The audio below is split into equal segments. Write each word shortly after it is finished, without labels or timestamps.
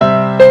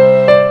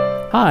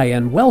Hi,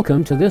 and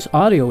welcome to this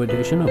audio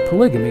edition of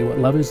Polygamy, What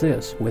Love Is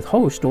This, with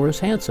host Doris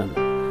Hanson.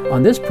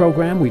 On this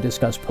program, we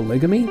discuss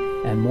polygamy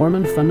and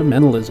Mormon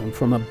fundamentalism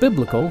from a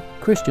biblical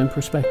Christian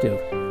perspective.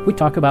 We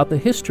talk about the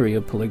history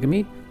of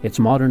polygamy, its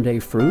modern-day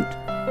fruit,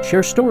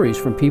 share stories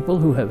from people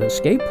who have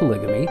escaped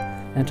polygamy,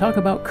 and talk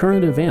about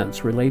current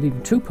events relating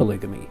to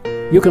polygamy.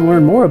 You can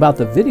learn more about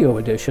the video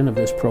edition of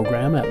this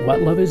program at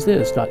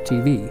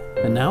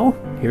whatloveisthis.tv. And now,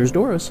 here's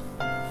Doris.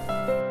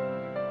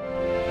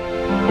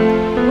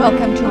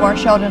 Welcome to our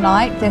show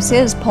tonight. This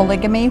is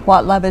Polygamy,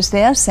 What Love Is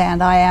This?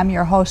 And I am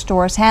your host,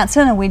 Doris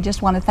Hanson, and we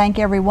just want to thank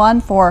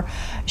everyone for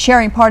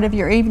sharing part of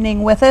your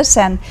evening with us.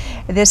 And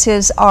this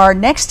is our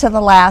next to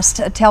the last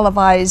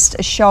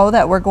televised show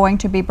that we're going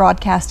to be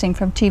broadcasting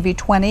from TV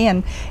 20,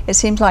 and it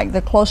seems like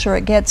the closer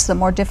it gets, the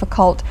more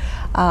difficult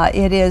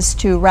it is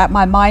to wrap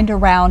my mind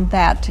around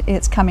that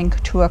it's coming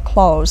to a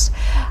close.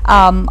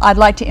 I'd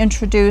like to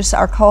introduce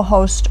our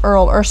co-host,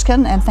 Earl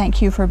Erskine, and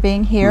thank you for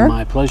being here.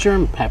 My pleasure.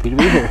 I'm happy to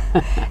be here.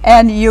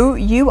 And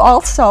you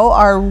also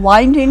are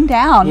winding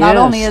down, Yes. not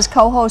only as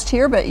co-host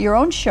here, but your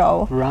own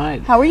show.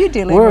 Right. How are you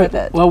dealing with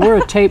it? Well, we're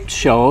a taped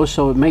show,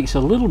 so it makes a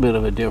little bit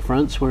of a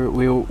difference. We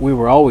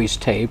were always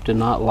taped and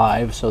not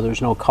live, so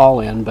there's no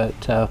call-in.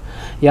 But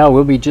yeah,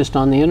 we'll be just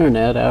on the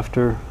internet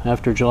after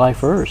July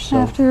 1st. So.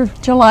 After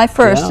July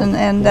 1st, Yeah,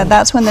 and yeah.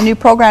 that's when the new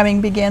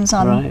programming begins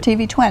on Right.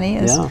 TV 20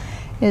 Yeah.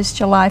 is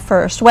July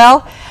 1st.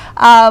 Well,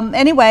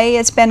 anyway,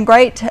 it's been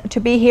great to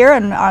be here,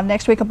 and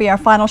next week will be our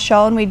final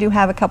show, and we do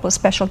have a couple of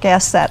special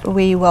guests that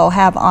we will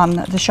have on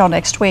the show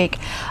next week.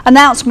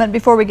 Announcement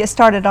before we get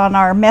started on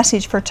our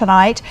message for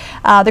tonight.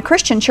 The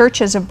Christian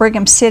churches of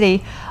Brigham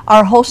City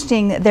are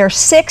hosting their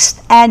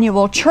 6th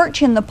annual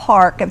Church in the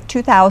Park of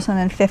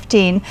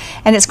 2015,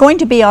 and it's going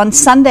to be on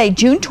Sunday,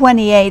 June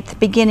 28th,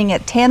 beginning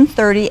at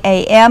 10:30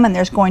 a.m., and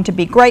there's going to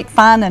be great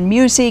fun and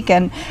music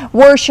and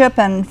worship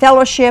and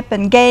fellowship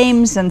and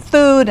games and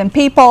food and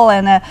people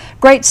and a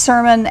great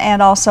sermon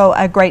and also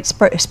a great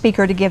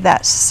speaker to give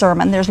that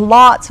sermon. There's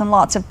lots and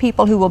lots of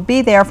people who will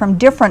be there from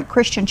different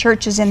Christian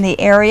churches in the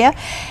area,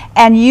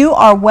 and you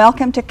are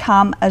welcome to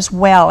come as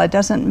well. It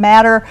doesn't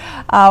matter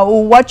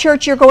what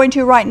church you're going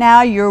to right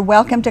now, you're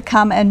welcome to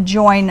come and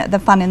join the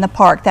fun in the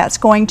park. That's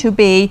going to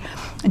be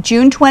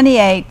June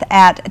 28th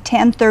at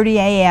 10:30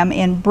 a.m.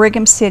 in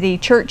Brigham City,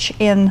 Church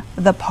in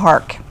the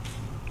Park.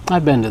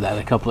 I've been to that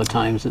a couple of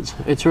times.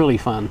 It's really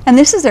fun. And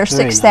this is their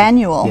Very 6th nice.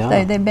 annual.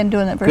 Yeah. They've been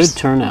doing it for Good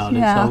turnout.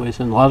 Yeah. It's always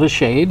in a lot of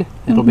shade.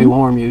 It'll be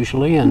warm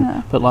usually,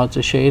 but lots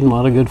of shade and a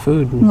lot of good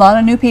food. A lot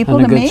of new people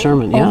And a to good meet,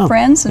 sermon, old yeah.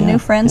 friends and Yeah, new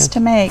friends yes. to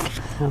make.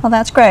 Well,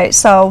 that's great.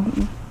 So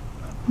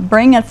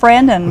bring a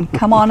friend and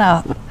come on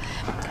up.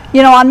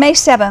 You know, on May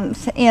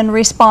 7th, in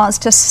response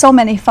to so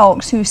many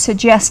folks who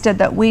suggested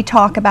that we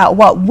talk about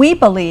what we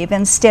believe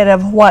instead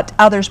of what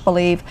others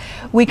believe,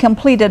 we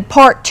completed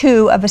part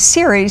 2 of a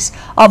series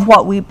of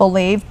what we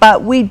believe,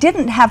 but we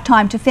didn't have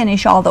time to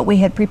finish all that we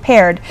had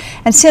prepared.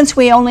 And since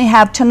we only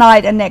have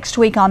tonight and next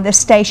week on this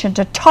station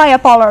to tie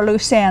up all our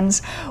loose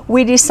ends,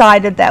 we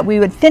decided that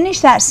we would finish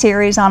that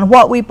series on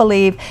what we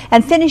believe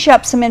and finish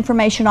up some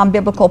information on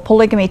biblical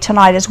polygamy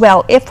tonight as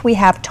well, if we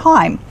have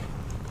time.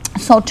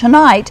 So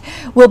tonight,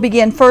 we'll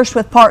begin first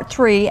with part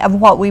 3 of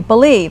what we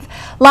believe.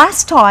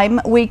 Last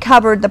time, we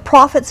covered the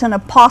prophets and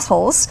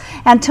apostles,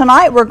 and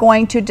tonight we're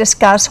going to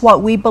discuss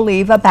what we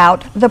believe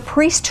about the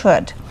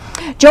priesthood.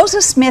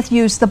 Joseph Smith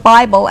used the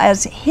Bible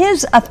as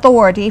his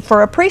authority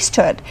for a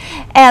priesthood,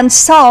 and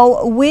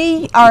so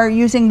we are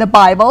using the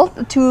Bible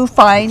to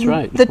find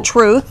right. the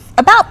truth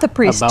about the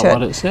priesthood About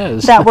what it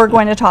says. that we're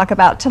going to talk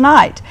about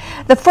tonight.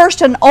 The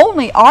first and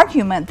only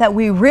argument that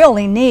we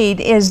really need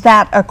is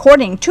that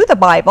according to the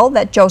Bible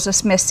that Joseph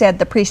Smith said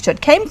the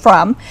priesthood came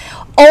from,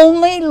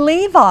 only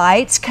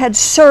Levites could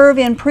serve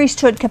in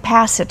priesthood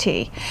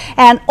capacity,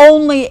 and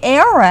only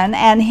Aaron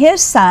and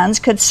his sons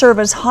could serve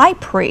as high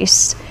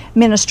priests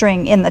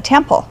ministering in the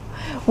temple.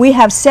 We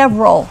have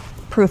several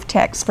proof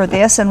texts for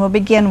this, and we'll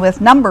begin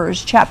with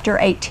Numbers chapter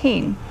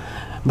 18.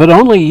 But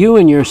only you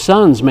and your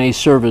sons may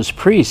serve as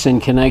priests in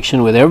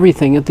connection with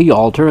everything at the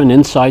altar and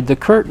inside the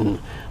curtain.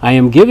 I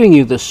am giving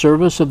you the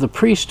service of the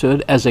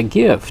priesthood as a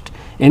gift.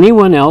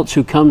 Anyone else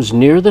who comes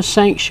near the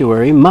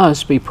sanctuary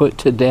must be put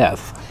to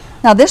death.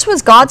 Now this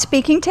was God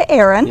speaking to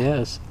Aaron,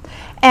 Yes.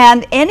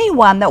 and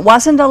anyone that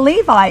wasn't a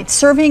Levite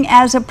serving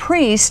as a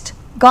priest,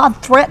 God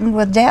threatened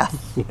with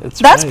death. That's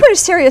That's right. pretty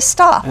serious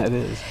stuff. That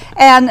is.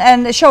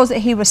 And it shows that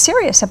he was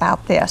serious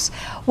about this.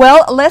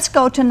 Well, let's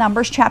go to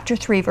Numbers chapter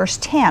 3, verse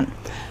 10.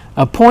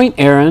 Appoint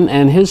Aaron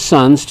and his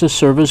sons to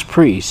serve as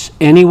priests.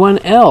 Anyone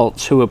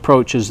else who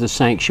approaches the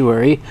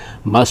sanctuary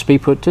must be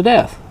put to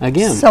death.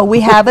 Again. So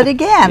we have it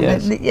again.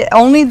 Yes.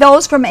 Only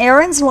those from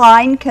Aaron's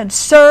line could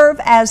serve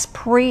as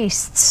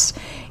priests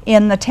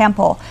in the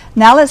temple.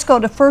 Now let's go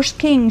to 1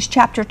 Kings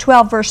chapter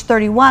 12, verse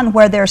 31,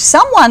 where there's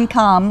someone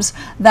comes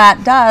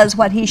that does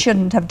what he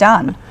shouldn't have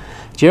done.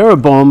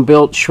 Jeroboam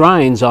built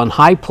shrines on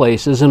high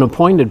places and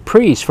appointed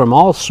priests from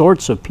all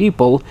sorts of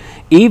people,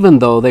 even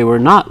though they were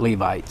not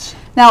Levites.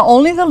 Now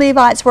only the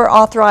Levites were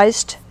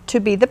authorized to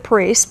be the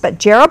priests, but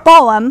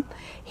Jeroboam,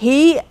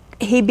 he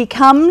he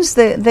becomes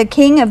the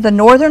king of the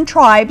northern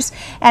tribes,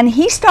 and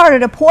he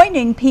started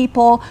appointing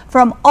people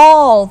from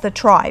all the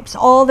tribes,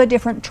 all the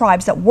different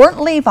tribes that weren't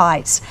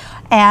Levites,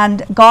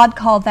 and God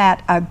called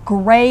that a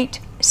great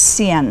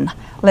sin.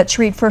 Let's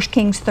read 1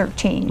 Kings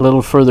 13. A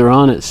little further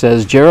on it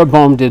says,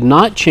 Jeroboam did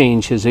not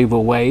change his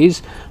evil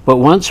ways, but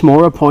once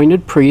more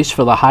appointed priests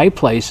for the high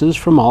places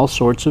from all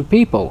sorts of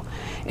people.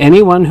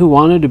 Anyone who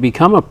wanted to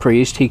become a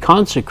priest he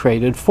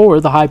consecrated for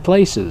the high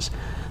places.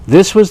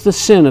 This was the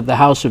sin of the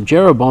house of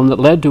Jeroboam that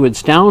led to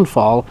its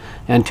downfall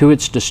and to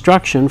its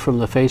destruction from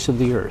the face of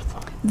the earth.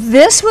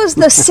 This was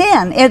the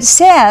sin. It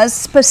says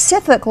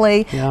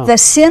specifically the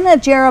sin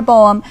of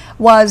Jeroboam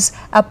was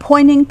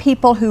appointing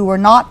people who were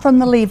not from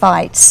the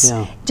Levites,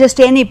 just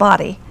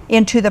anybody,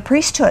 into the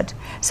priesthood.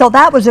 So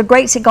that was a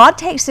great sin. God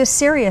takes this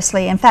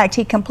seriously. In fact,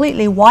 he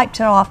completely wiped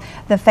it off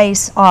the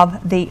face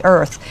of the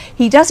earth.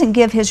 He doesn't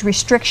give his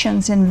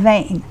restrictions in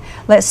vain.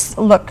 Let's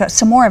look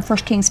some more in 1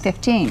 Kings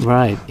 15.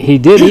 Right. He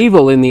did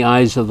evil in the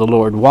eyes of the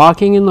Lord,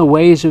 walking in the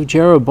ways of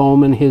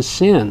Jeroboam and his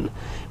sin,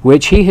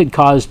 which he had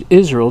caused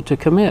Israel to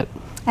commit.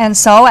 And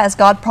so, as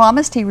God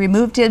promised, he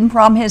removed him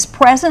from his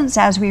presence,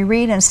 as we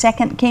read in 2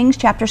 Kings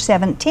chapter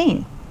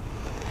 17.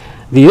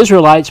 The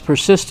Israelites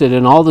persisted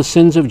in all the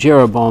sins of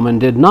Jeroboam and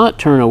did not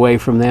turn away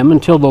from them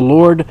until the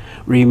Lord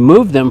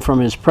removed them from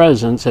his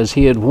presence, as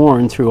he had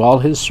warned through all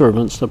his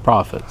servants, the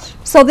prophets.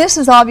 So this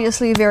is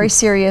obviously very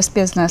serious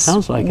business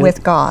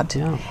with God.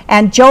 Yeah.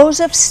 And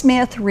Joseph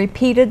Smith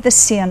repeated the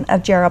sin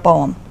of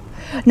Jeroboam.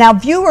 Now,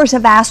 viewers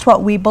have asked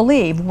what we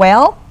believe.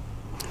 Well,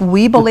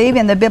 we believe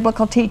in the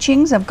biblical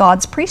teachings of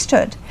God's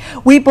priesthood.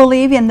 We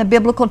believe in the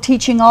biblical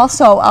teaching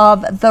also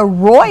of the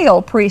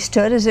royal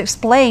priesthood, as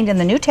explained in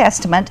the New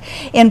Testament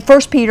in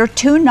 1 Peter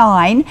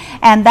 2:9,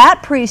 and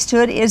that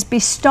priesthood is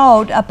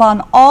bestowed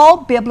upon all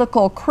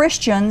biblical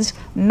Christians,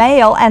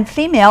 male and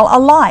female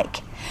alike.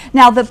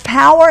 Now, the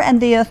power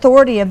and the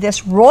authority of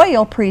this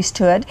royal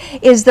priesthood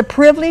is the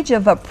privilege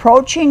of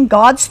approaching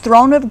God's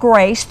throne of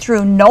grace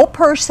through no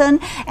person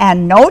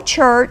and no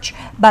church,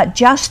 but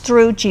just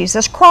through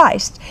Jesus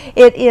Christ.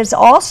 It is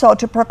also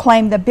to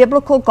proclaim the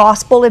biblical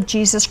gospel of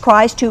Jesus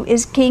Christ, who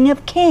is King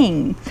of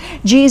Kings.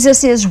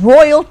 Jesus is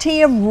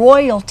royalty of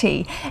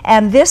royalty,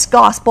 and this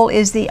gospel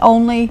is the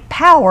only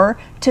power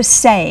to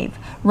save.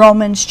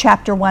 Romans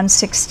chapter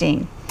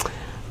 1:16.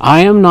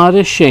 I am not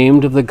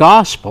ashamed of the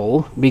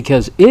gospel,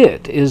 because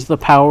it is the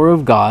power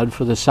of God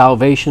for the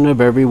salvation of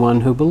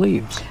everyone who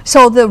believes.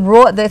 So the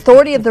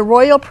authority of the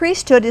royal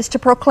priesthood is to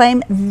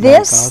proclaim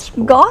this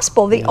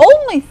gospel, the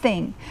only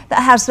thing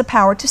that has the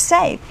power to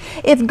save.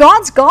 If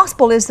God's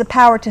gospel is the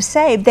power to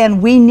save,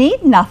 then we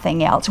need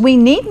nothing else. We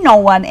need no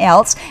one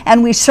else,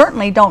 and we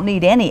certainly don't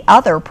need any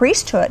other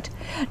priesthood.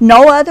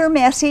 No other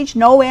message,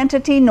 no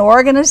entity, no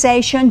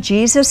organization.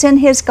 Jesus in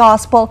his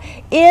gospel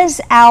is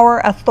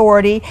our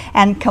authority,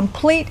 and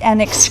complete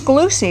and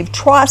exclusive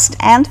trust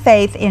and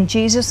faith in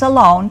Jesus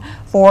alone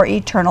for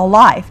eternal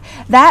life.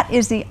 That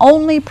is the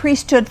only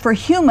priesthood for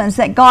humans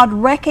that God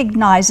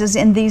recognizes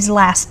in these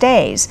last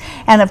days.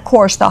 And of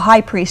course, the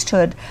high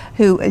priesthood,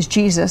 who is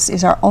Jesus,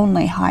 is our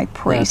only high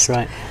priest. That's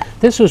right.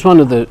 This was one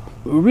of the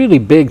really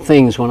big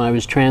things when I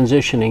was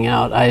transitioning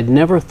out. I had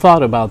never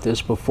thought about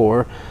this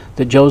before,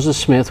 that Joseph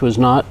Smith was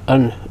not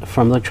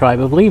from the tribe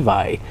of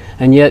Levi,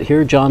 and yet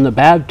here John the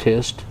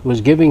Baptist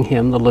was giving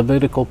him the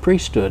Levitical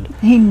priesthood.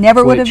 He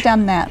never would have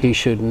done that. He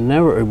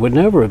would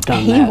never have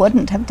done that. He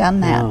wouldn't have done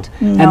that.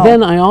 No. And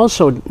then I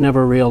also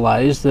never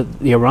realized that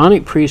the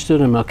Aaronic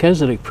priesthood and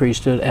Melchizedek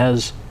priesthood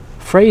as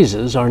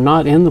phrases are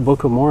not in the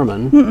Book of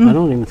Mormon. I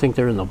don't even think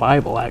they're in the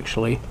Bible,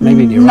 actually.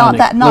 Maybe the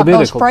Aaronic, not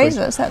those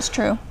phrases. That's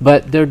true.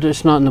 But they're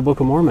just not in the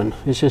Book of Mormon.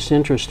 It's just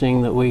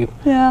interesting that we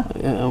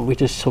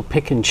just so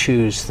pick and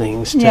choose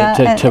things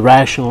to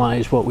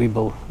rationalize what we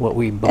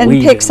believe, and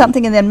pick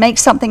something and then make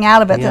something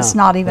out of it that's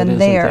not even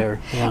there.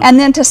 Yeah. And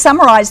then to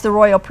summarize the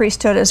royal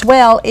priesthood as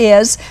well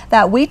is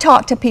that we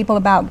talk to people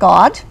about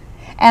God,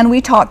 and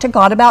we talk to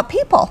God about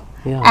people.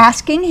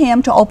 Asking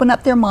him to open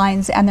up their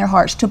minds and their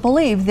hearts to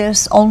believe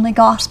this only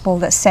gospel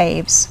that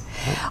saves.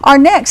 Our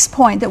next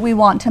point that we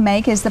want to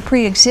make is the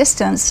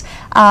pre-existence.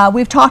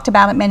 We've talked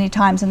about it many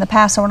times in the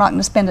past, so we're not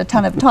going to spend a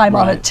ton of time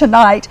on it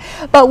tonight.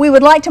 But we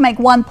would like to make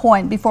one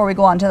point before we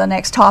go on to the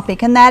next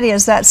topic, and that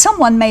is that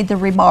someone made the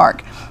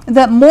remark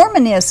that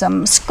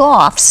Mormonism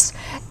scoffs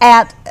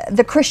at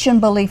the Christian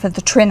belief of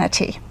the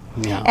Trinity.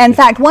 In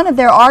fact, one of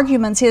their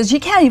arguments is you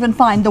can't even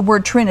find the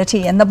word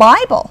Trinity in the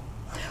Bible.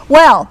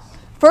 Well,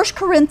 1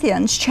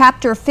 Corinthians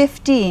chapter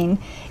 15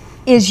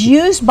 is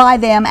used by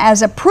them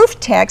as a proof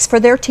text for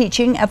their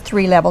teaching of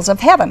 3 levels of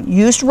heaven.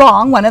 Used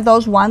wrong, one of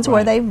those ones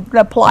where they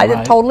applied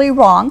it totally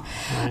wrong.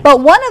 But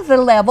one of the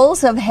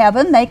levels of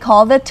heaven they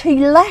call the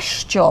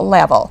telestial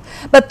level.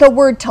 But the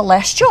word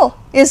telestial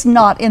is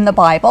not in the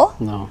Bible.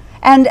 No.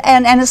 And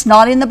it's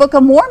not in the Book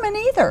of Mormon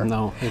either.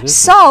 No, it isn't.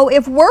 So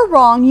if we're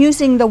wrong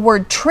using the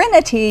word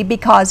Trinity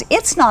because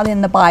it's not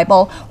in the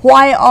Bible,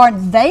 why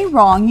aren't they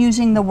wrong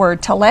using the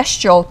word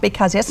telestial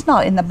because it's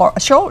not in the Bible?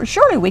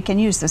 Surely we can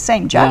use the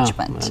same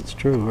judgment. Yeah, that's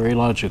true. Very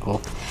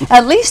logical.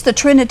 At least the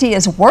Trinity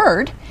is a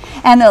word,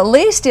 and at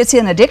least it's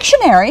in a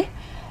dictionary.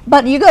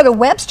 But you go to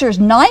Webster's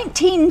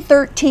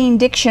 1913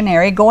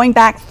 dictionary, going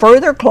back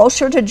further,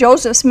 closer to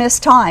Joseph Smith's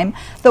time,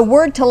 the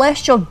word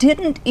telestial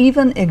didn't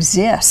even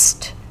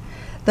exist.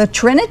 The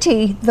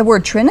Trinity, the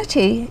word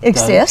Trinity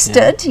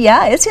existed.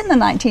 Yeah, it's in the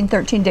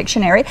 1913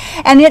 dictionary,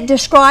 and it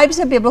describes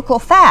a biblical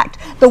fact.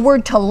 The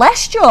word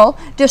telestial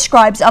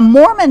describes a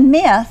Mormon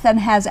myth and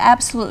has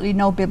absolutely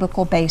no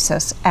biblical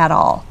basis at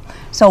all.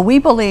 So we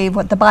believe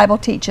what the Bible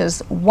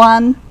teaches,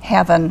 one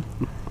heaven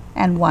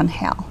and one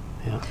hell.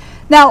 Yeah.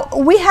 Now,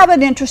 we have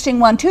an interesting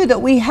one, too,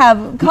 that we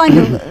have kind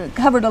of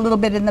covered a little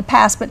bit in the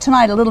past, but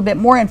tonight a little bit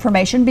more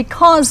information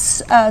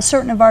because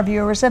certain of our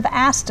viewers have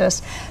asked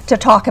us to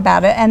talk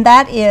about it, and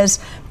that is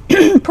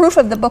proof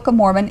of the Book of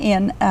Mormon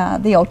in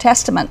the Old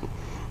Testament.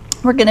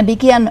 We're going to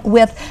begin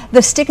with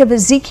the stick of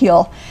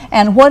Ezekiel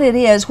and what it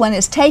is when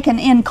it's taken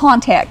in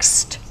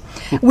context.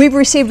 We've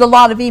received a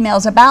lot of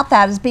emails about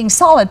that as being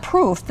solid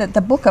proof that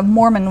the Book of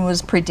Mormon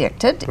was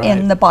predicted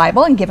in the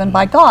Bible and given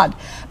by God.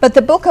 But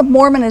the Book of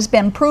Mormon has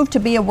been proved to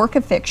be a work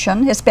of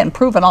fiction. It's been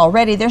proven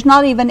already. There's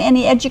not even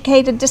any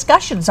educated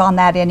discussions on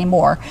that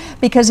anymore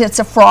because it's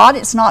a fraud.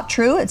 It's not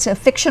true. It's a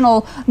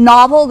fictional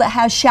novel that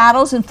has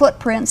shadows and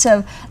footprints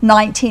of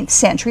 19th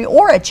century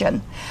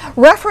origin.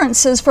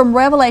 References from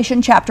Revelation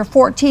chapter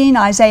 14,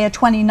 Isaiah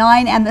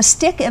 29, and the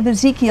stick of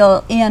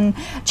Ezekiel in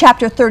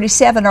chapter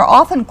 37 are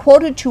often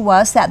quoted to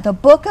us that the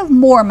Book of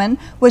Mormon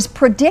was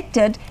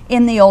predicted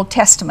in the Old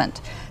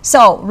Testament.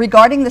 So,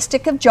 regarding the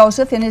stick of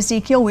Joseph in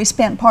Ezekiel, we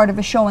spent part of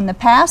a show in the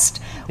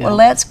past. Yeah. Well,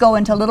 let's go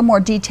into a little more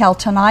detail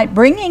tonight,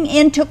 bringing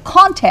into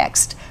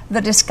context the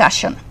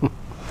discussion.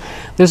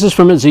 This is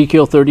from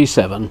Ezekiel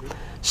 37.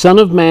 Son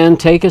of man,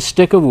 take a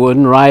stick of wood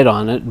and write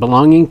on it,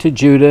 belonging to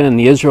Judah and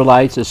the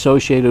Israelites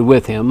associated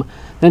with him.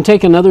 Then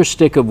take another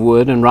stick of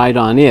wood and write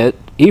on it,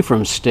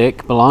 Ephraim's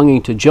stick,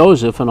 belonging to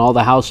Joseph and all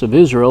the house of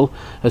Israel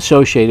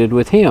associated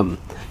with him.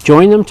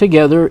 Join them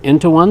together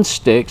into one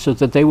stick so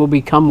that they will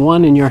become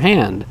one in your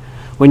hand.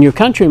 When your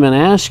countrymen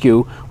ask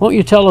you, won't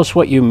you tell us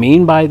what you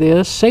mean by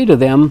this? Say to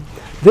them,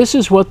 this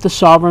is what the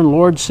sovereign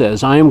Lord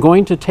says. I am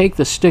going to take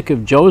the stick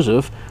of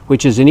Joseph,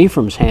 which is in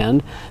Ephraim's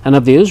hand, and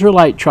of the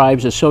Israelite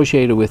tribes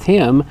associated with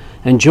him,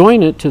 and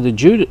join it to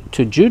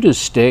Judah's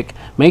stick,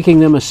 making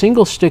them a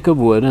single stick of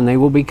wood, and they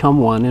will become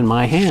one in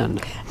my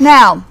hand.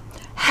 Now,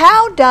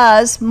 how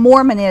does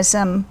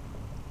Mormonism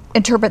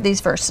interpret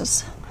these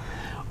verses?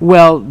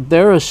 Well,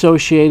 they're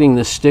associating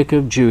the stick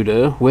of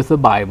Judah with the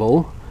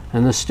Bible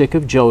and the stick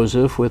of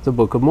Joseph with the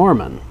Book of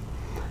Mormon.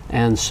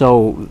 And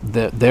so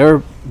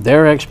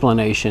their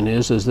explanation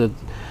is that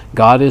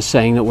God is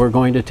saying that we're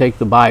going to take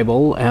the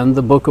Bible and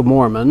the Book of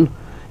Mormon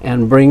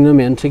and bring them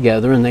in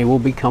together, and they will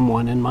become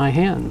one in my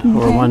hand,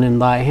 or one in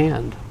thy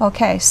hand.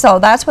 Okay, so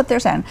that's what they're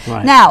saying.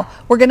 Right. Now,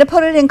 we're going to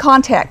put it in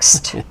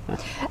context.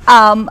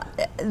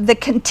 The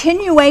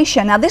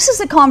continuation, now this is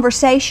a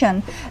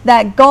conversation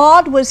that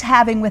God was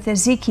having with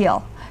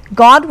Ezekiel.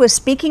 God was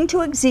speaking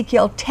to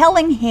Ezekiel,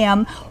 telling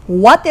him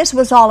what this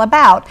was all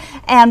about.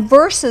 And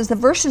the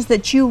verses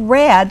that you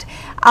read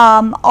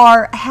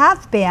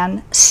have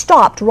been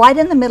stopped right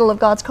in the middle of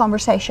God's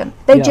conversation.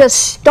 They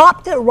just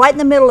stopped it right in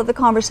the middle of the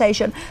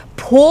conversation,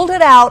 pulled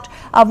it out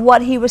of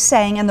what he was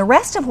saying, and the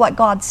rest of what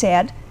God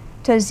said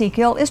to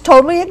Ezekiel is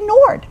totally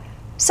ignored.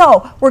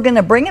 So we're going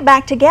to bring it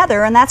back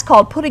together, and that's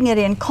called putting it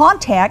in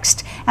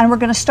context, and we're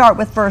going to start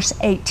with verse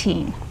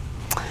 18.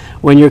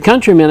 When your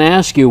countrymen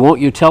ask you,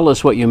 won't you tell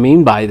us what you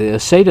mean by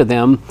this? Say to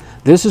them,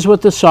 this is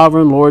what the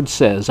sovereign Lord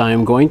says. I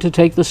am going to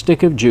take the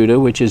stick of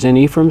Judah, which is in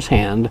Ephraim's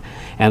hand,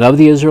 and of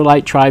the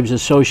Israelite tribes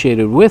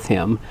associated with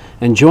him,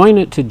 and join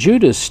it to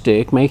Judah's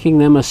stick, making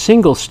them a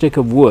single stick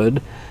of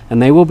wood,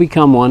 and they will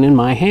become one in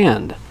my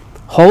hand.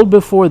 Hold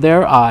before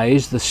their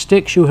eyes the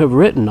sticks you have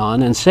written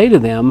on, and say to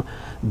them,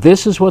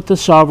 this is what the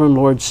sovereign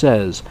Lord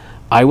says.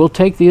 I will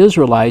take the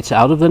Israelites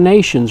out of the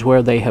nations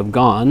where they have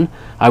gone.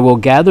 I will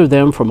gather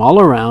them from all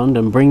around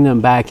and bring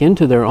them back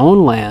into their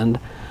own land.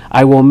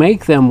 I will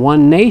make them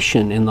one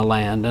nation in the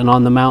land and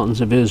on the mountains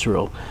of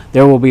Israel.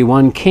 There will be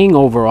one king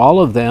over all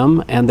of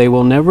them, and they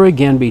will never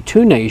again be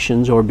two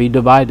nations or be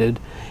divided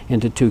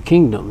into two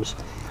kingdoms.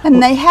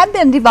 And they had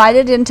been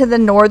divided into the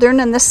northern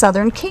and the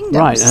southern kingdoms.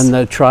 Right, and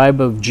the tribe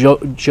of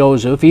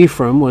Joseph,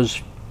 Ephraim,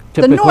 was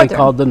typically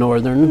called the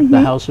northern,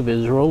 the house of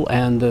Israel,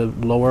 and the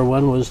lower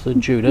one was the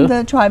Judah.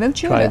 The tribe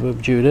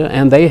of Judah.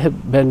 And they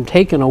have been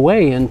taken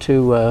away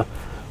into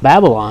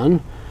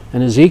Babylon,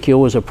 and Ezekiel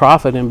was a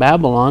prophet in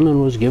Babylon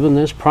and was given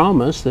this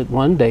promise that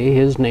one day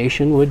his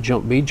nation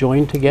would be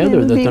joined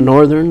together, that the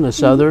northern, the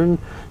southern,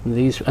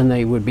 and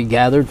they would be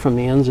gathered from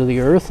the ends of the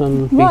earth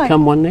and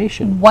become one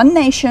nation. One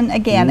nation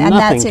again, and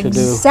that's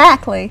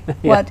exactly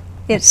what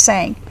it's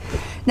saying.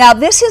 Now,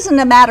 this isn't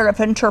a matter of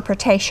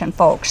interpretation,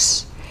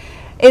 folks.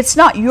 It's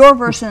not your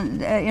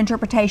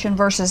interpretation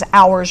versus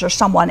ours or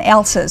someone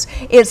else's.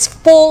 It's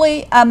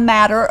fully a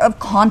matter of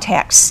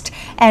context.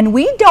 And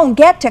we don't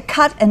get to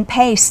cut and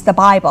paste the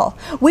Bible.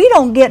 We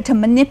don't get to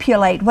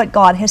manipulate what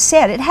God has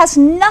said. It has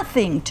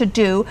nothing to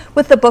do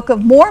with the Book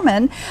of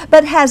Mormon,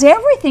 but has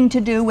everything to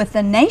do with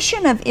the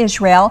nation of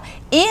Israel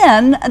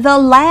in the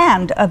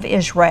land of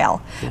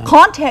Israel. Yeah.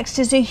 Context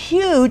is a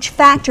huge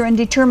factor in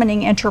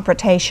determining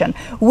interpretation.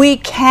 We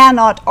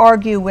cannot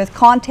argue with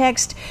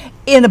context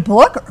in a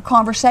book or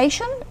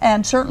conversation,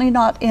 and certainly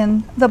not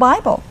in the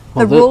Bible.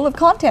 Well, the rule of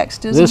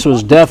context is This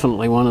important. was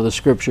definitely one of the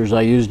scriptures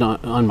I used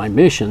on my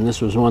mission. This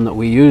was one that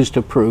we used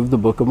to prove the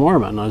Book of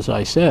Mormon, as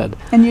I said.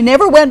 And you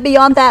never went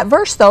beyond that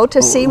verse, though,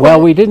 to see what...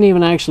 Well, we didn't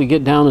even actually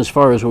get down as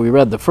far as we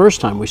read the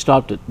first time. We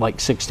stopped at like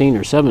 16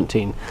 or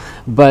 17.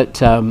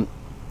 But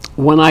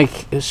when I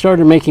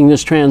started making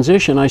this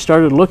transition, I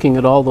started looking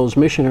at all those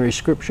missionary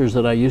scriptures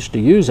that I used to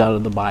use out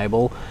of the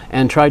Bible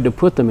and tried to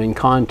put them in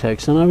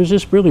context, and I was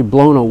just really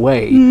blown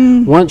away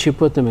once you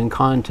put them in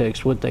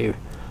context what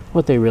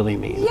they really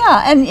mean.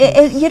 Yeah, and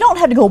you don't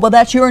have to go, well,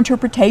 that's your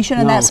interpretation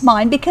and that's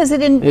mine, because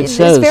it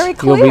says it's very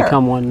clear. You'll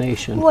become one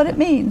nation. What it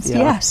means, yeah.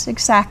 Yes,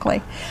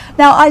 exactly.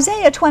 Now,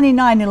 Isaiah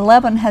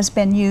 29:11 has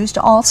been used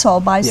also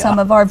by some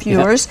of our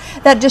viewers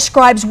that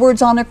describes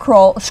words on a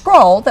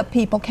scroll that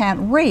people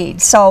can't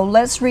read. So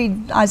let's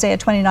read Isaiah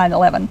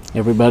 29:11.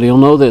 Everybody will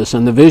know this.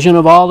 And the vision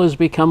of all has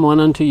become one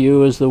unto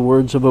you as the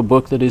words of a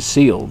book that is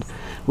sealed,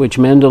 which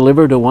men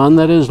deliver to one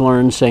that is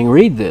learned, saying,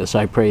 read this,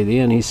 I pray thee.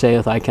 And he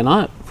saith, I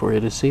cannot, for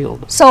it is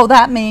sealed. So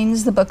that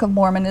means the Book of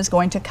Mormon is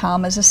going to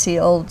come as a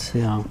sealed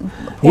portion.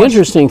 The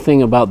interesting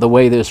thing about the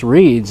way this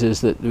reads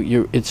is that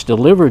it's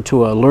delivered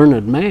to a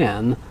learned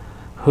man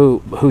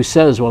who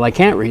says, well, I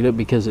can't read it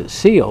because it's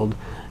sealed.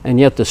 And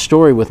yet the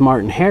story with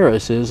Martin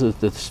Harris is that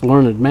this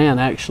learned man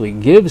actually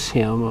gives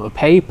him a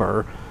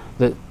paper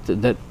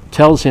that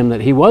tells him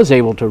that he was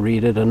able to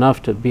read it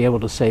enough to be able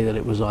to say that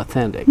it was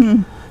authentic.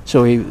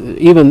 So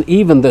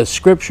even the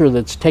scripture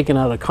that's taken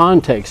out of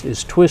context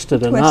is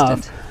twisted.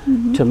 enough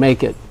to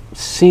make it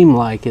seem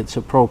like it's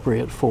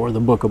appropriate for the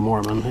Book of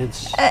Mormon.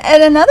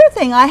 And another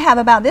thing I have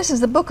about this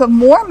is the Book of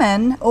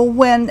Mormon,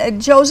 when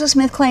Joseph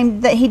Smith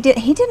claimed that he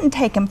didn't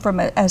take him from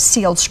a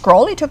sealed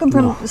scroll. He took him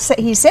from,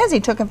 he says he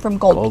took him from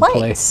gold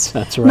plates.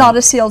 That's right. Not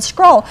a sealed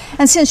scroll.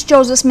 And since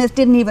Joseph Smith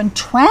didn't even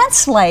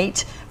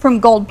translate from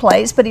gold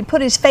plates, but he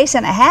put his face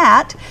in a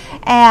hat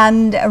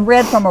and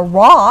read from a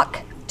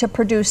rock to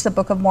produce the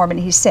Book of Mormon,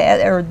 he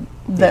said, or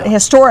the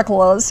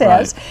historical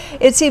says,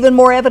 it's even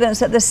more evidence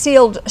that the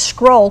sealed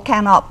scroll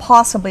cannot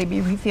possibly be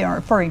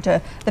referring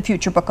to the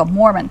future Book of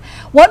Mormon.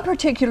 One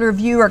particular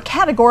viewer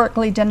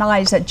categorically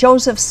denies that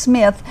Joseph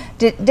Smith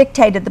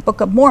dictated the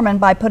Book of Mormon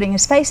by putting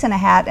his face in a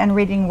hat and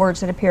reading words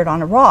that appeared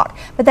on a rock.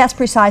 But that's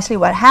precisely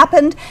what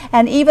happened,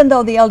 and even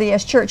though the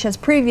LDS Church has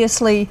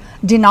previously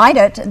denied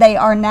it, they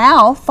are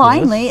now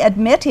finally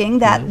admitting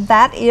that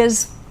that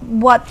is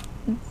what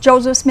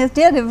Joseph Smith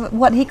did.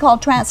 What he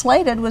called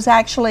translated was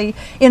actually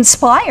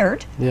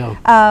inspired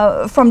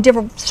from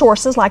different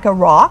sources, like a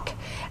rock,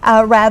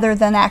 rather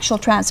than actual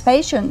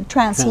translation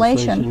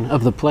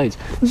of the plates.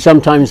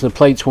 Sometimes the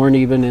plates weren't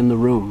even in the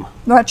room.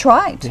 That's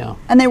right. Yeah.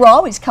 And they were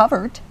always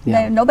covered.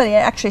 Yeah. Nobody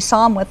actually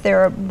saw them with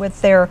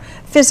their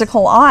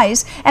physical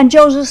eyes. And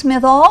Joseph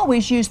Smith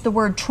always used the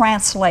word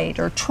translate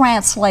or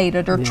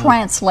translated or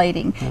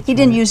translating. He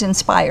didn't use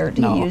inspired.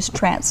 He used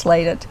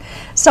translated.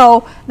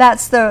 So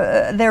that's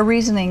their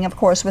reasoning, of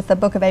course, with the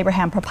Book of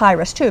Abraham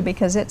Papyrus too,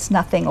 because it's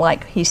nothing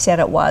like he said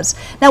it was.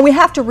 Now we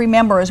have to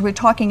remember, as we're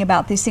talking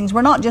about these things,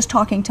 we're not just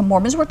talking to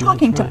Mormons, we're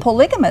talking to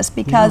polygamists,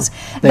 because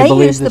they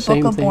use the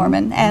Book of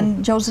Mormon,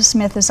 and Joseph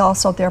Smith is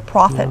also their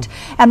prophet.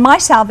 And my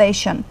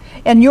salvation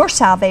and your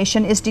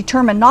salvation is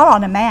determined not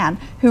on a man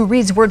who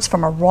reads words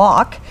from a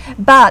rock,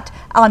 but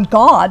on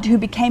God who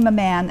became a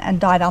man and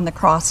died on the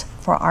cross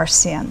for our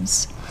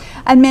sins.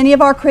 And many of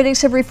our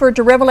critics have referred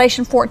to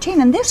Revelation 14,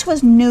 and this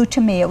was new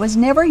to me. It was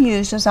never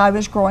used as I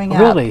was growing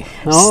up. Really?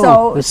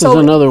 Oh, this is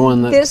another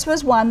one that... This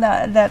was one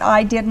that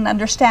I didn't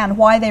understand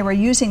why they were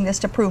using this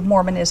to prove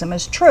Mormonism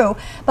is true.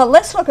 But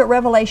let's look at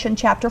Revelation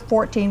chapter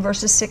 14,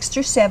 verses 6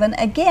 through 7.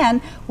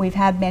 Again, we've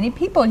had many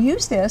people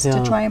use this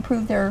to try and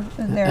prove their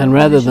And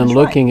rather than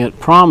looking at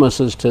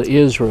promises to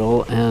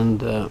Israel,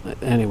 and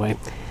anyway...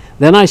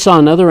 Then I saw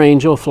another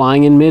angel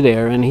flying in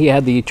midair, and he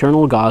had the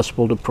eternal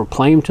gospel to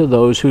proclaim to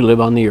those who live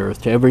on the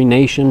earth, to every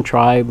nation,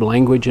 tribe,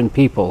 language, and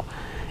people.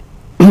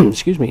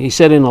 Excuse me. He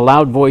said in a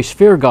loud voice,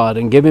 "Fear God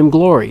and give him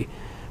glory,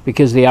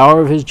 because the hour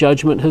of his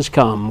judgment has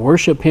come.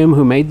 Worship him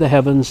who made the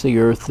heavens, the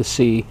earth, the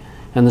sea,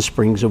 and the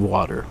springs of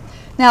water."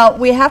 Now,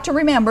 we have to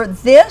remember,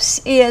 this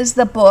is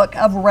the book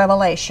of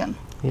Revelation.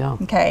 Yeah.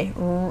 Okay.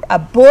 A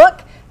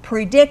book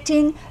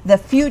predicting the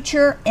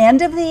future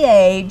end of the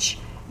age,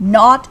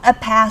 not a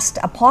past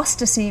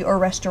apostasy or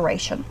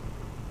restoration.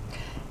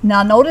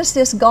 Now notice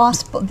this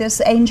gospel,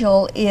 this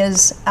angel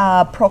is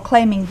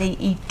proclaiming the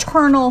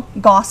eternal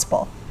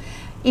gospel.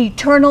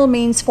 Eternal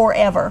means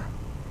forever.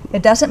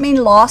 It doesn't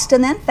mean lost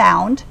and then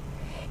found.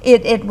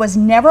 It was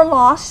never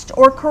lost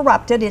or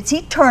corrupted. It's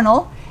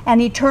eternal,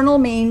 And eternal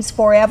means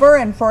forever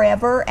and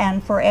forever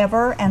and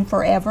forever and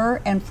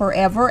forever and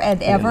forever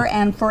and ever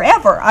and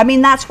forever. I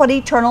mean, that's what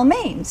eternal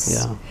means.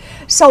 Yeah.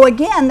 So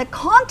again, the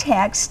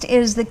context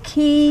is the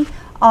key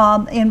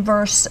in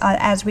verse,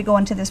 as we go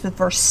into this with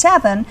verse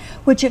 7,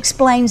 which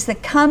explains the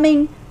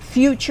coming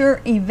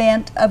future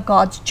event of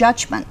God's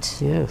judgment.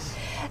 Yes.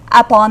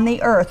 Upon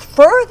the earth.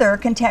 Further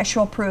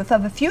contextual proof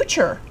of a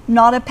future,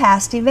 not a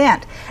past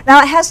event.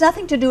 Now, it has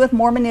nothing to do with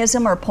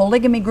Mormonism or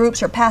polygamy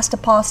groups or past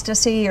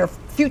apostasy or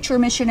future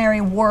missionary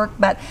work,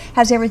 but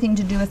has everything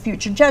to do with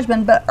future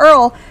judgment. But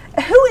Earl,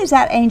 who is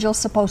that angel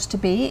supposed to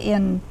be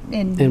in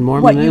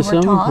Mormonism, what you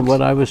were taught?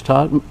 what I was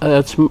taught,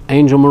 that's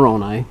Angel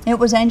Moroni. It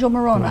was Angel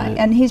Moroni, Right.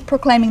 and he's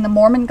proclaiming the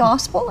Mormon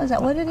gospel. Is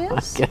that what it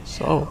is? I guess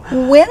so.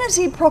 When is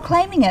he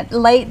proclaiming it?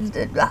 Late,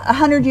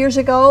 100 years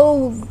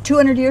ago,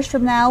 200 years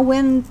from now?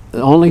 When?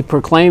 Only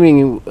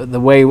proclaiming, the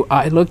way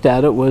I looked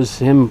at it, was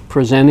him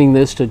presenting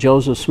this to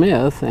Joseph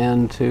Smith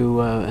and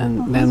to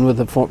and then with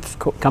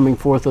the coming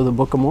forth of the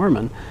Book of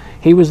Mormon.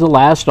 He was the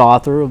last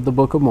author of the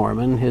Book of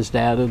Mormon. His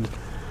dad had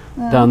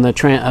done the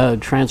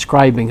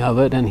transcribing of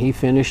it, and he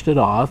finished it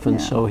off, and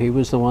so he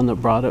was the one that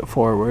brought it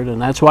forward,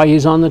 and that's why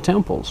he's on the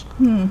temples.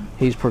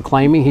 He's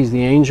proclaiming, he's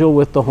the angel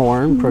with the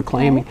horn,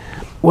 proclaiming.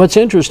 What's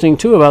interesting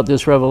too about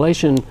this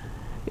revelation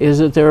is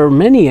that there are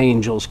many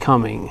angels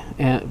coming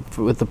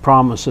with the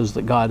promises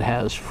that God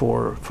has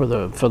for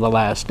the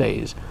last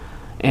days.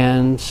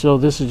 And so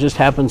this just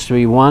happens to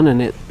be one,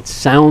 and it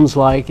sounds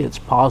like it's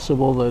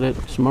possible that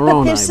it's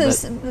Moroni.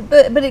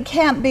 But it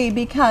can't be,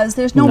 because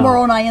there's no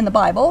Moroni in the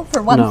Bible,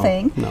 for one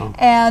thing. No.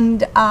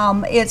 And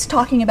it's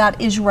talking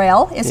about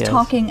Israel. It's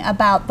talking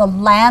about the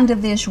land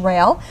of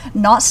Israel,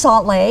 not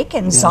Salt Lake.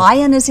 And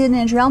Zion is in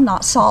Israel,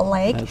 not Salt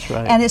Lake. That's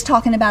right. And it's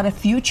talking about a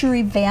future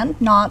event,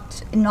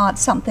 not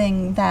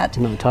something that...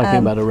 No, talking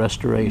about a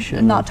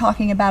restoration. Not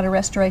talking about a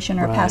restoration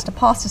or past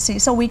apostasy.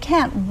 So we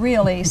can't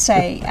really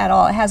say at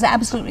all. It has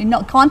absolutely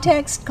no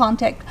context.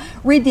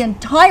 Read the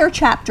entire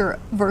chapter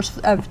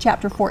of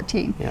chapter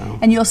 14,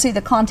 and you'll see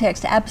the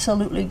context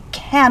absolutely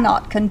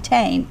cannot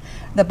contain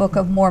the Book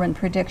of Mormon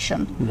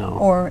prediction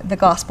or the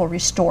gospel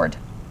restored.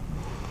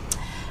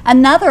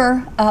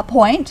 Another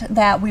point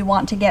that we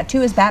want to get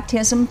to is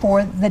baptism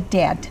for the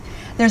dead.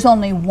 There's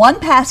only one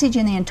passage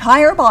in the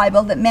entire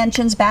Bible that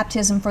mentions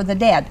baptism for the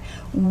dead.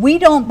 We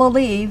don't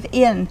believe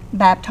in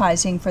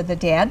baptizing for the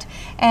dead,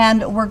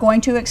 and we're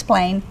going to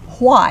explain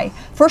why.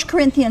 1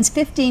 Corinthians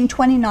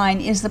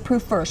 15:29 is the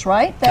proof verse,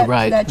 right?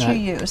 That you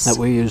use. That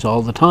we use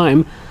all the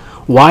time.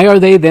 Why are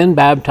they then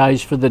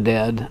baptized for the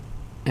dead,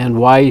 and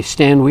why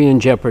stand we in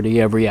jeopardy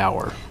every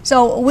hour?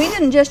 So we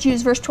didn't just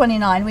use verse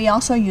 29, we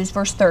also used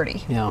verse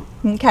 30. Yeah.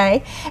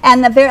 Okay?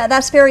 And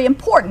that's very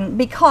important,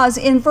 because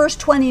in verse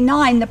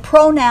 29, the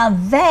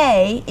pronoun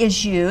they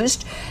is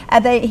used.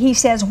 He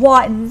says,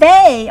 "Why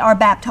they are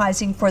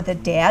baptizing for the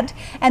dead."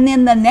 And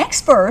then the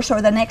next verse,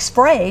 or the next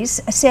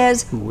phrase,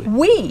 says,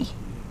 "we,"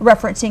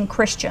 referencing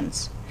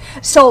Christians.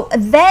 So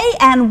they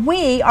and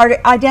we are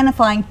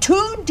identifying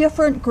two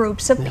different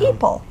groups of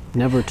people.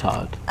 Never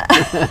taught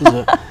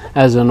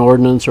as an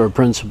ordinance or a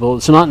principle.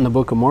 It's not in the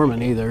Book of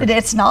Mormon either.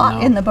 It's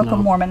not in the Book of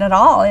Mormon at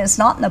all. It's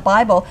not in the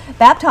Bible.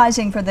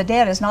 Baptizing for the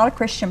dead is not a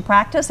Christian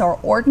practice or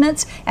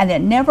ordinance, and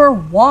it never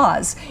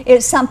was.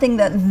 It's something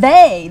that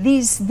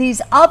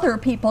these other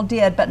people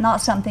did, but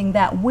not something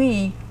that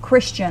we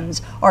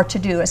Christians are to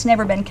do. It's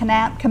never been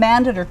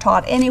commanded or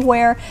taught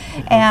anywhere.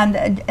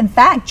 And in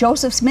fact,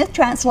 Joseph Smith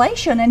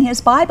translation in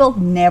his Bible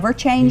never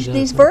changed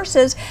these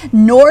verses,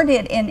 nor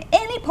did in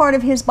any part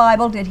of his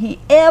Bible did he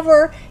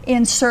ever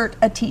insert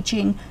a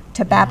teaching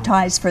to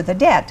baptize for the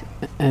dead.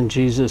 And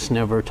Jesus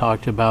never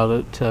talked about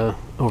it. Never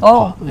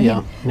taught.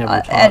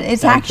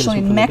 It's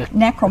actually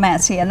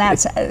necromancy, and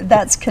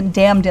that's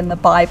condemned in the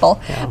Bible.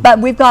 But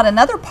we've got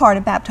another part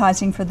of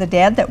baptizing for the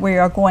dead that we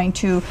are going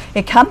to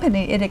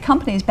accompany. It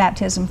accompanies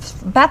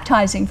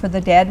baptizing for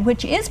the dead,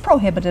 which is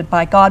prohibited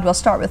by God. We'll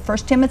start with 1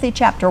 Timothy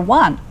chapter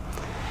 1.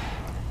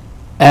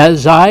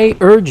 As I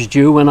urged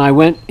you when I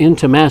went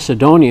into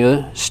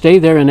Macedonia, stay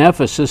there in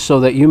Ephesus,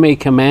 so that you may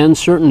command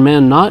certain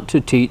men not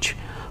to teach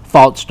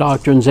false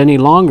doctrines any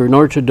longer,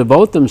 nor to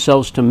devote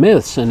themselves to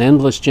myths and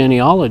endless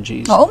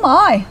genealogies. Oh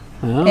my!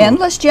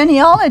 Endless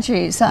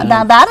genealogies.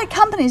 Now that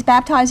accompanies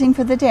baptizing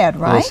for the dead,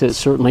 right? Yes, it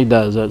certainly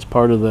does. That's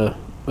part of the.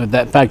 In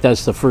fact,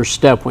 that's the first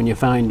step when you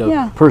find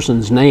a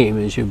person's name,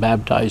 is you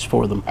baptize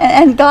for them.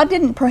 And God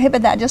didn't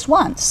prohibit that just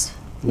once.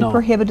 He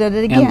prohibited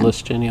it again.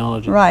 Endless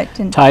genealogy. Right.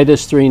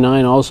 Titus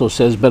 3:9 also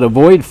says, "But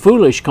avoid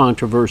foolish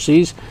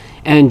controversies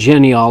and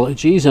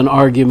genealogies and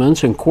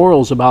arguments and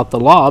quarrels about the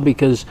law,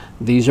 because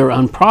these are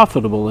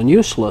unprofitable and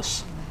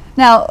useless."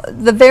 Now,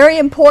 the very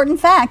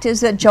important fact is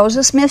that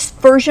Joseph Smith's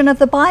version of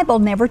the Bible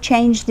never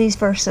changed these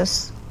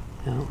verses.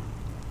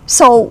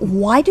 So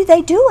why do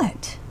they do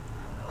it?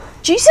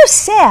 Jesus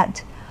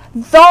said,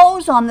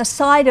 "Those on the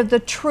side of the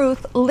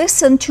truth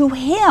listen to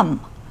him."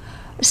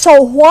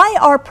 So why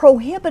are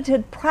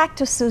prohibited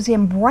practices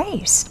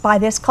embraced by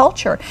this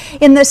culture?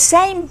 In the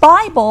same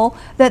Bible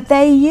that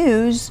they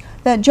use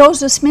that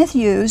Joseph Smith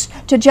used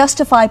to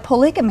justify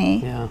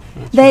polygamy, Yeah,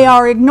 they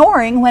are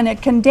ignoring when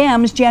it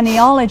condemns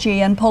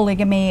genealogy and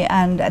polygamy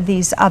and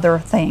these other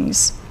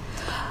things.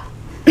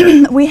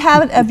 We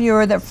have a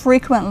viewer that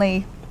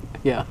frequently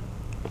yeah.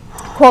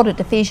 quoted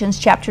Ephesians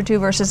chapter 2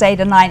 verses 8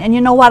 and 9, and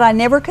you know what, I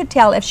never could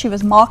tell if she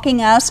was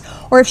mocking us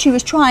or if she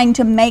was trying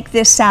to make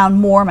this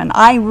sound Mormon.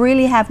 I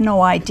really have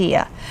no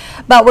idea,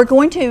 but we're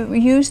going to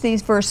use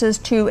these verses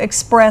to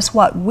express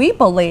what we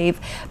believe,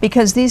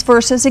 because these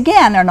verses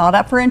again are not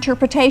up for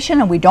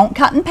interpretation, and we don't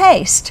cut and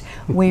paste.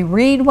 We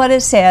read what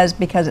it says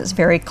because it's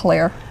very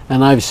clear.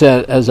 And I've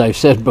said, as I've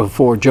said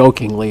before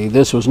jokingly,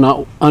 this was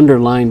not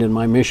underlined in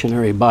my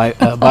missionary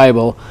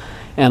Bible,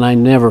 and I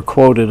never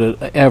quoted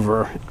it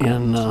ever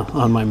in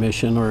on my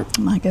mission or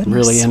My goodness.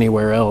 really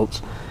anywhere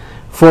else.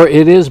 For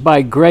it is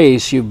by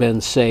grace you've been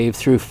saved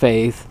through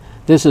faith.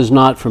 This is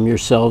not from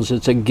yourselves,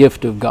 it's a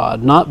gift of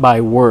God, not by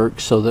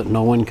works, so that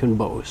no one can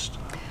boast.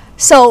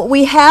 So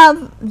we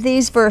have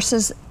these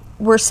verses,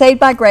 we're saved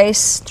by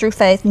grace through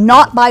faith,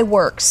 not by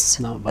works.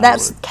 Not by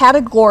That's works.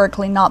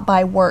 categorically not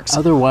by works.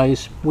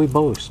 Otherwise, we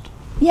boast.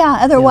 Yeah,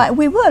 otherwise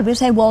we would. We'd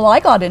say, well, I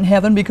got in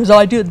heaven because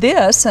I did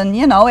this, and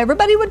you know,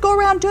 everybody would go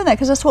around doing that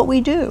because that's what we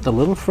do. The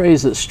little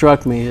phrase that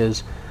struck me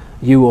is,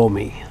 you owe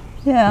me.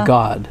 Yeah.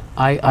 God.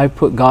 I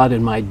put God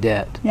in my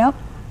debt, Yep.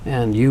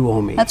 and you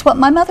owe me. That's what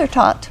my mother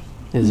taught.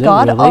 Is it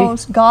God really?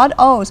 owes. God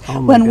owes.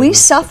 Oh, my When we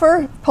goodness.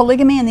 suffer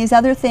polygamy and these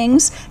other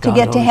things to God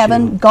get to owes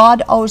heaven, you.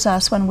 God owes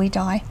us when we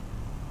die.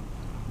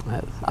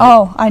 I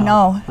Oh, I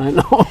know. I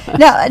know.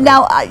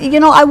 Now, you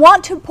know, I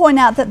want to point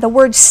out that the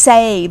word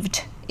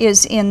saved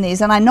is in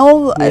these, and I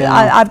know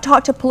Yeah. I've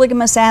talked to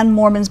polygamists and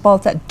Mormons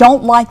both that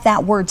don't like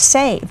that word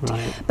saved, Right.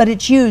 but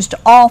it's used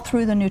all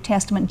through the New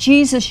Testament.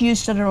 Jesus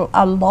used it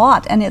a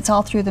lot, and it's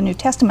all through the New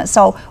Testament,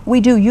 so we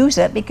do use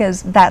it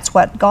because that's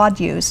what God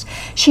used.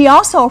 She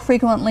also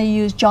frequently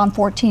used John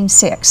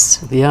 14:6.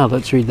 Yeah,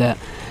 let's read that.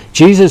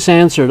 Jesus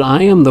answered,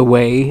 I am the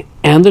way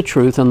and the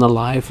truth and the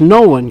life.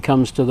 No one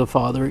comes to the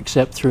Father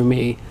except through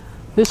me.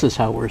 This is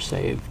how we're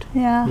saved.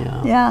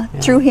 Yeah.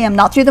 Through Him,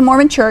 not through the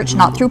Mormon Church,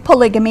 not through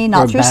polygamy,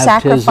 not Or through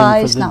baptism for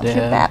sacrifice, the not through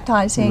dead.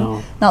 baptizing,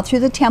 No. not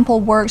through the temple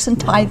works and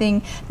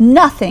tithing,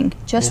 nothing,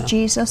 just Yeah.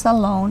 Jesus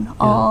alone,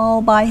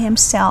 all by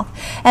Himself.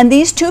 And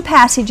these two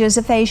passages,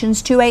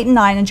 Ephesians 2:8 and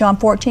 9 and John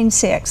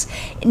 14:6,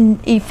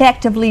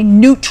 effectively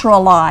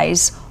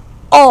neutralize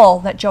all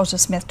that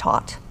Joseph Smith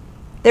taught.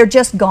 They're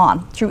just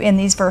gone through in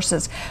these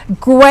verses.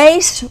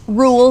 Grace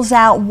rules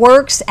out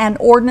works and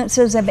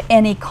ordinances of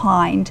any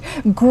kind.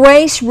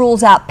 Grace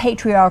rules out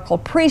patriarchal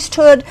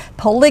priesthood,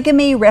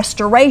 polygamy,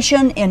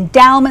 restoration,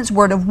 endowments,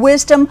 word of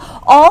wisdom.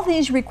 All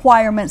these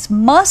requirements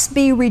must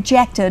be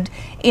rejected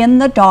in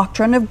the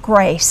doctrine of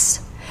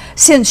grace.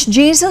 Since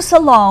Jesus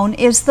alone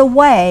is the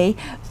way,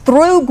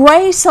 through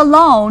grace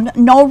alone,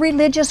 no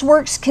religious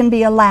works can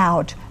be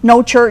allowed.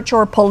 No church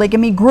or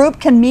polygamy group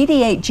can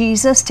mediate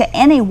Jesus to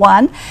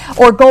anyone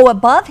or go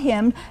above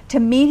Him to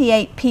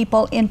mediate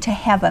people into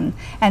heaven.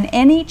 And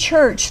any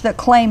church that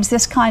claims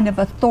this kind of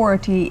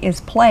authority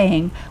is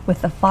playing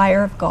with the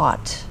fire of God.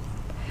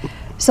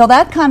 So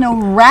that kind of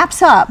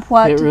wraps up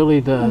what, It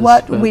really does,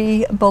 what but-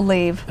 we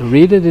believe.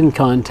 Read it in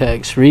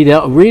context. Read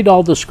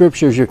all the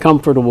scriptures you're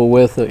comfortable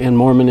with in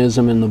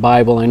Mormonism and the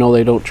Bible. I know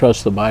they don't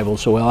trust the Bible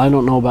so well. I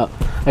don't know about,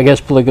 I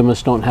guess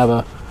polygamists don't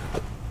have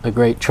a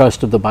great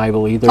trust of the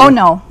Bible either. Oh,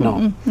 no. No.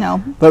 Mm-mm,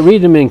 no. But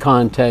read them in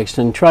context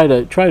and try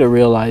to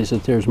realize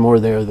that there's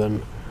more there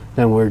than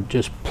we're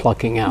just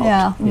plucking out.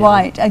 Yeah, you know?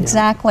 right, Yeah.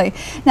 exactly.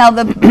 Now,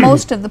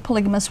 most of the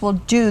polygamists will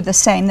do the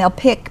same. They'll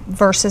pick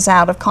verses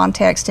out of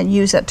context and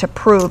use it to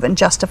prove and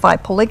justify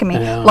polygamy,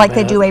 Yeah, I like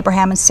they bet. do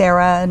Abraham and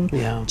Sarah and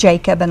Yeah.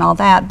 Jacob and all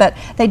that. But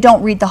they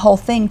don't read the whole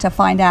thing to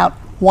find out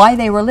why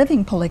they were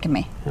living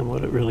polygamy. And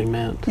what it really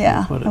meant.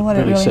 Yeah, and what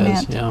it really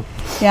says. meant. Yeah.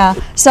 Yeah,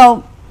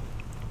 so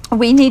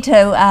we need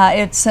to,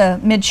 it's a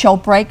mid-show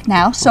break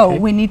now, so Okay.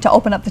 we need to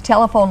open up the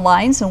telephone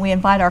lines, and we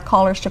invite our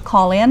callers to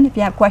call in. If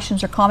you have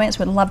questions or comments,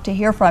 we'd love to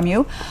hear from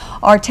you.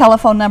 Our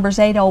telephone number is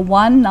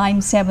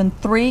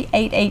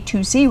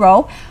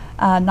 801-973-8820.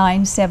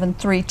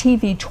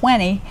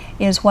 973-TV20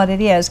 is what it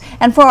is.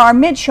 And for our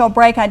mid-show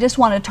break, I just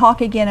want to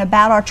talk again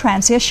about our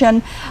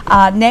transition.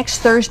 Next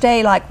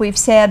Thursday, like we've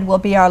said, will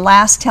be our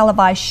last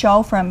televised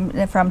show from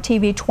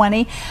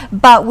TV20,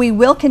 but we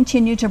will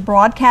continue to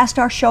broadcast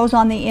our shows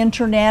on the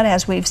internet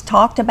as we've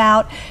talked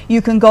about.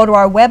 You can go to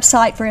our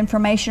website for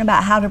information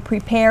about how to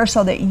prepare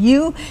so that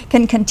you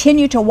can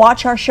continue to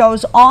watch our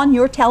shows on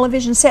your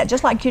television set,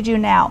 just like you do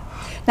now.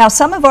 Now,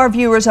 some of our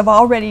viewers have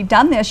already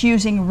done this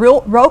using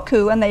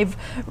Roku, and they've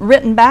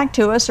written back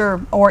to us or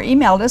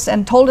emailed us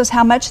and told us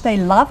how much they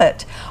love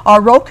it.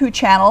 Our Roku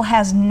channel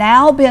has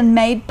now been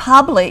made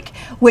public,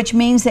 which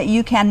means that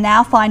you can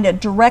now find it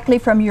directly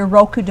from your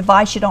Roku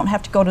device. You don't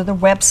have to go to the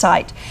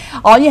website.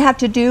 All you have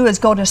to do is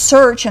go to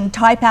search and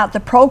type out the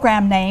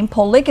program name,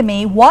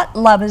 Polygamy, What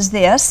Love Is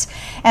This?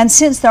 And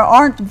since there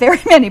aren't very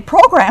many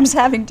programs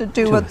having to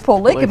do with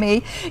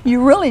polygamy,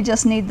 you really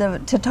just need to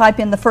type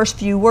in the first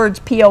few words,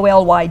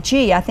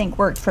 P-O-L-Y-G, I think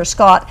worked for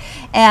Scott,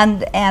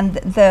 and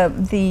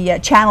the the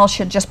channel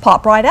should just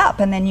pop right up,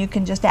 and then you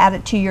can just add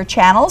it to your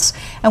channels.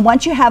 And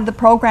once you have the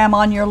program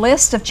on your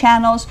list of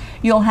channels,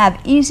 you'll have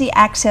easy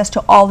access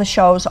to all the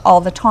shows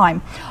all the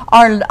time.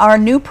 Our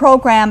new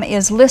program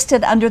is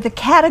listed under the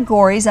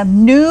categories of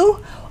new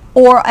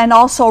and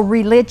also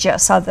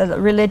religious, the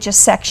religious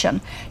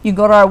section. You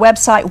go to our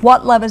website,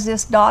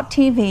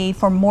 whatloveisthis.tv,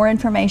 for more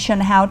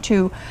information how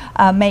to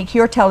make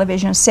your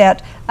television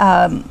set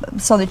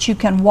so that you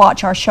can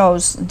watch our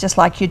shows just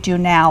like you do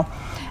now.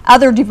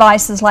 Other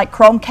devices like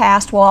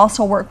Chromecast will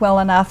also work well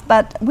enough,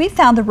 but we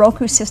found the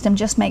Roku system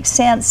just makes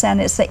sense, and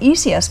it's the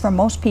easiest for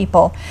most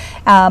people,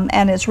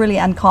 and it's really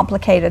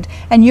uncomplicated.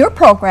 And your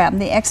program,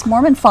 the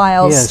Ex-Mormon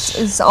Files, yes,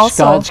 is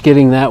also... Scott's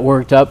getting that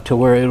worked up to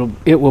where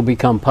it will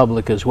become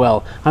public as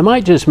well. I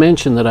might just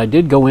mention that I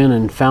did go in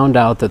and found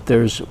out that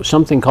there's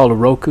something called a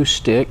Roku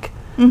stick,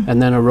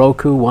 and then a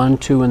Roku 1,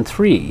 2, and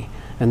 3.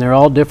 And they're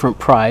all different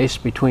price,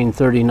 between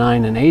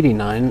 $39 and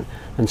 $89.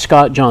 And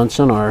Scott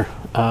Johnson,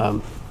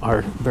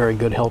 our very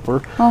good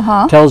helper,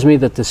 tells me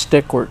that the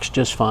stick works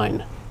just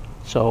fine.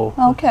 So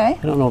okay.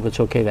 I don't know if it's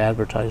okay to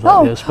advertise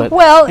like this, but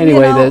well,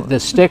 anyway, you know, the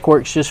stick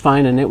works just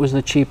fine, and it was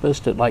the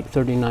cheapest at like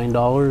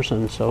 $39,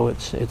 and so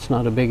it's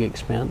not a big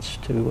expense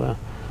to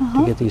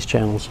get these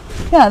channels.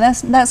 Yeah,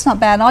 that's not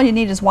bad. All you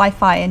need is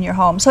Wi-Fi in your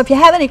home. So if you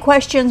have any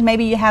questions,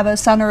 maybe you have a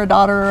son or a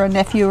daughter or a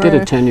nephew or get a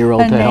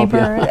 10-year-old to help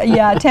you.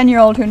 Yeah, a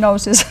 10-year-old who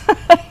knows his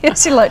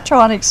his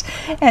electronics,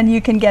 and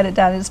you can get it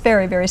done. It's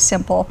very, very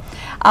simple.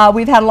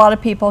 We've had a lot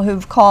of people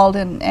who've called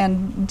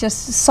and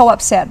just so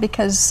upset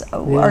because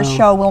our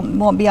show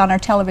won't be on our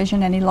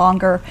television any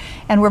longer,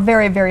 and we're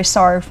very, very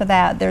sorry for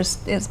that.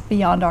 It's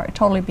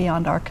totally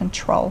beyond our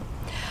control.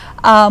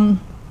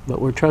 But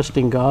we're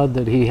trusting God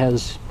that He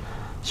has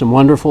some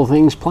wonderful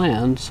things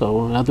planned,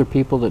 so and other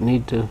people that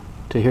need to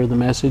hear the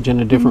message in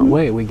a different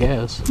way, we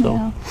guess.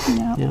 So,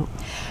 yeah.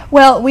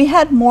 Well, we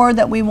had more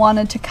that we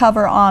wanted to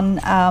cover on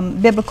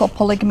biblical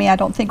polygamy. I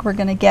don't think we're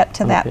going to get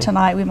to that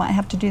tonight. We might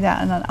have to do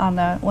that on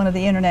one of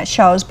the internet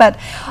shows. But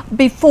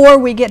before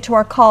we get to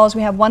our calls,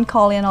 we have one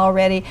call in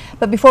already.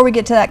 But before we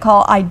get to that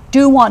call, I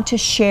do want to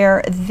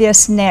share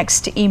this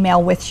next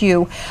email with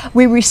you.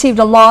 We received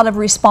a lot of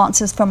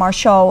responses from our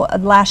show,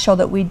 last show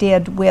that we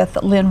did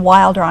with Lynn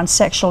Wilder on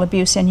sexual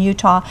abuse in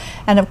Utah.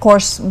 And of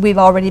course, we've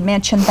already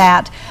mentioned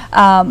that.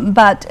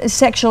 But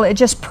it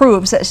just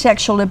proves that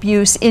sexual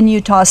abuse in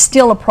Utah is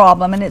still a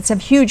problem, and it's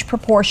of huge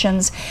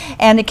proportions,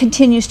 and it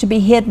continues to be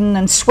hidden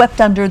and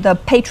swept under the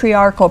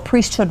patriarchal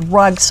priesthood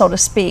rug, so to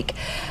speak.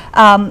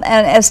 And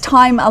as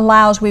time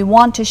allows, we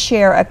want to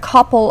share a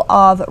couple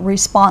of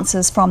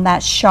responses from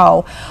that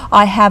show.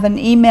 I have an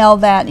email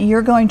that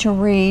you're going to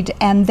read,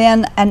 and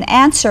then an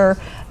answer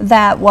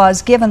that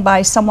was given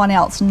by someone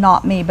else,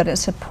 not me, but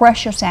it's a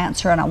precious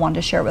answer, and I wanted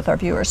to share with our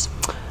viewers.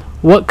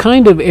 What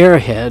kind of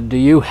airhead do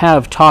you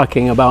have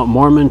talking about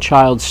Mormon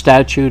child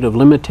statute of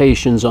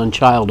limitations on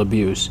child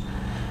abuse?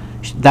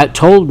 That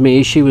told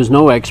me she was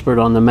no expert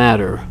on the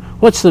matter.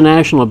 What's the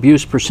national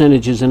abuse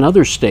percentages in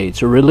other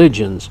states or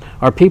religions?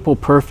 Are people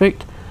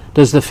perfect?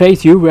 Does the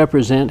faith you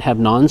represent have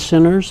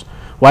non-sinners?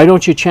 Why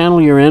don't you channel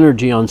your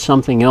energy on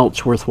something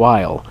else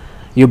worthwhile?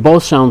 You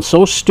both sound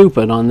so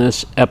stupid on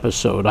this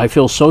episode. I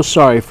feel so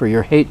sorry for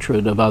your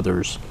hatred of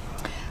others.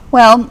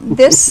 Well,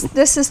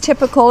 this is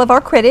typical of our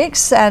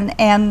critics,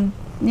 and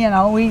you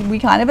know, we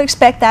kind of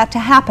expect that to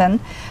happen.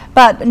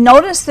 But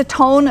notice the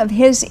tone of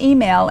his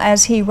email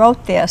as he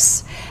wrote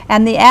this,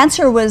 and the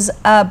answer was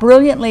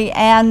brilliantly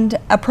and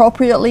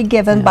appropriately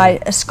given by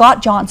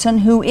Scott Johnson,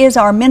 who is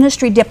our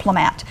ministry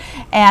diplomat.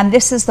 And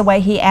this is the way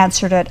he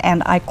answered it,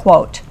 and I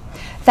quote,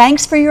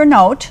 "Thanks for your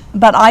note,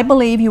 but I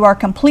believe you are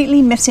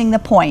completely missing the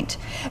point.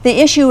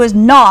 The issue is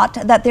not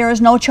that there is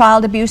no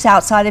child abuse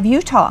outside of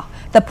Utah.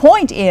 The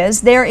point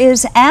is there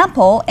is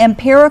ample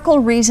empirical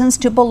reasons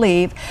to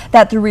believe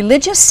that the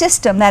religious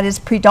system that is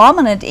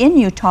predominant in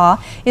Utah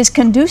is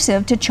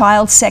conducive to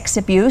child sex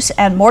abuse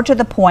and, more to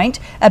the point,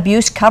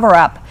 abuse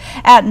cover-up.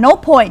 At no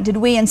point did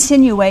we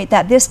insinuate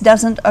that this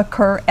doesn't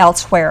occur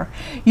elsewhere.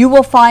 You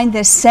will find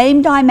this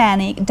same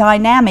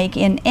dynamic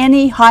in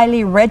any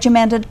highly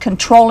regimented,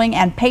 controlling,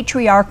 and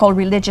patriarchal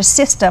religious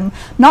system,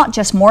 not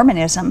just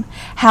Mormonism.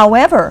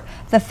 However,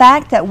 the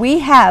fact that we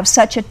have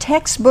such a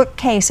textbook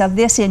case of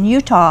this in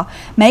Utah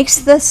makes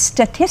the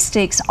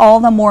statistics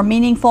all the more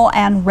meaningful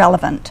and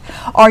relevant.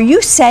 Are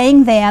you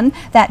saying then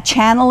that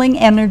channeling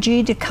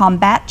energy to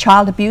combat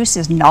child abuse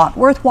is not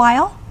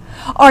worthwhile?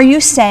 Are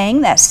you saying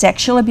that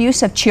sexual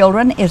abuse of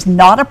children is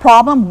not a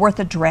problem worth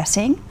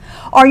addressing?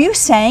 Are you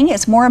saying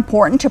it's more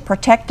important to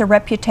protect the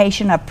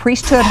reputation of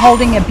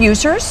priesthood-holding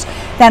abusers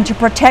than to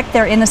protect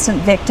their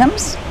innocent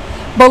victims?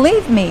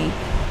 Believe me,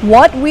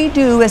 what we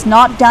do is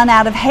not done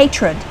out of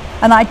hatred,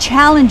 and I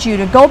challenge you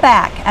to go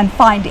back and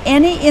find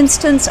any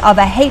instance of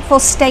a hateful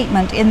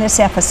statement in this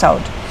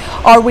episode.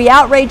 Are we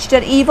outraged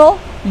at evil?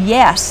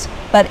 Yes,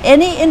 but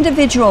any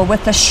individual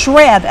with a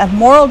shred of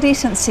moral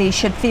decency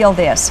should feel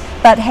this,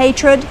 but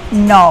hatred,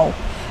 no.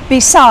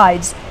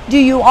 Besides, do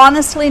you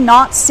honestly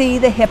not see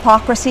the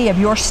hypocrisy of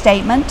your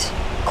statement?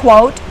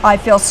 Quote, I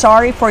feel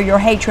sorry for your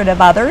hatred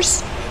of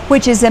others.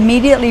 which is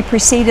immediately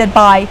preceded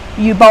by,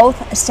 "You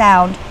both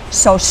sound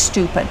so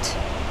stupid."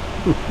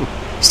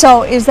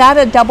 So is that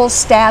a double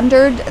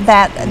standard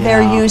that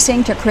they're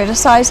using to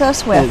criticize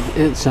us with?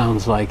 It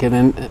sounds like it,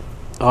 and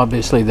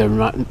obviously they're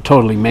not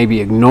totally maybe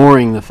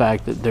ignoring the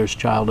fact that there's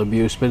child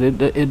abuse, but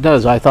it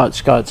does. I thought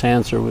Scott's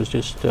answer was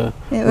just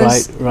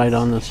right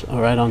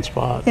on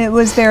spot. It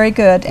was very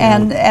good,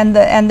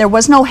 and there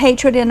was no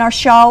hatred in our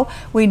show.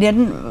 We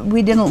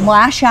didn't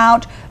lash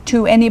out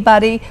to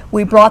anybody.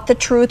 We brought the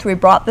truth. We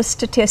brought the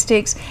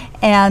statistics,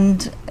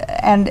 and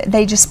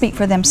they just speak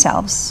for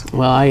themselves.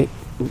 Well, I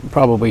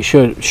probably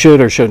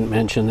should or shouldn't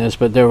mention this,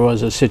 but there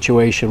was a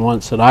situation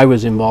once that I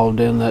was involved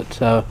in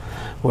that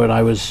where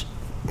I was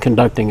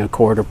conducting a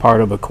court or part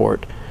of a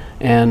court,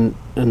 and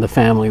the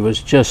family was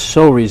just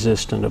so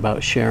resistant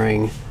about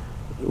sharing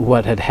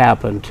what had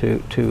happened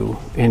to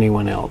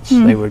anyone else.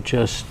 They were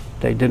just,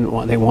 they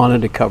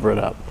wanted to cover it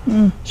up.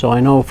 So I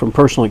know from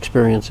personal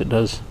experience it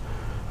does.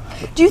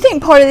 Do you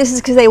think part of this is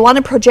because they want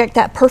to project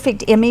that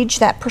perfect image,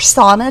 that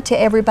persona to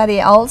everybody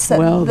else? That,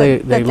 well,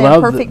 they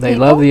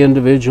love the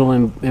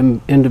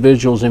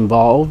individuals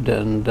involved,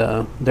 and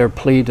their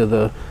plea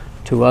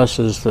to us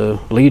as the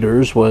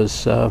leaders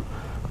was,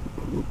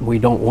 we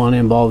don't want to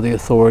involve the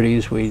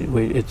authorities.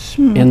 It's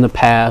in the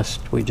past.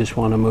 We just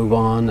want to move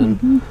on,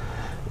 and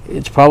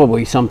it's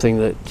probably something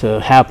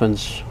that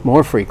happens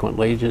more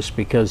frequently, just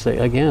because they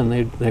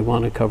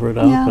want to cover it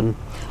up and.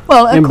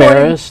 Well,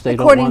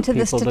 according to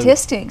the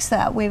statistics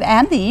that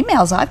and the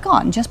emails I've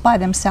gotten just by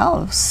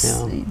themselves,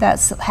 that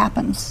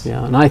happens.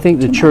 Yeah, and I think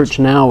the church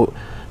now,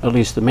 at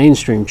least the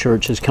mainstream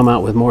church, has come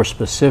out with more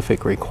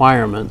specific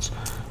requirements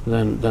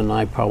than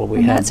I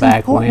probably had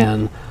back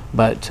when.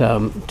 But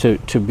to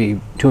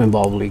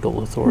involve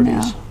legal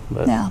authorities. Yeah,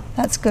 but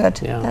that's good.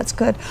 Yeah. That's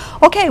good.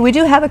 Okay, we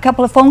do have a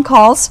couple of phone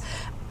calls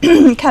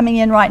coming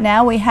in right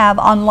now. We have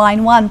on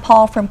line 1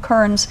 Paul from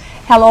Kearns.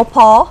 Hello,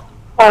 Paul.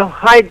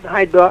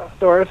 Hi,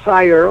 Doris.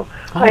 Hi, Earl.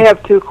 Hi. I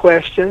have 2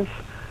 questions.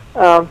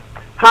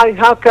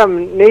 How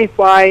come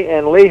Nephi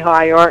and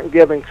Lehi aren't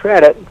given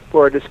credit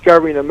for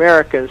discovering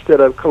America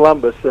instead of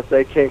Columbus if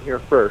they came here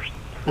first?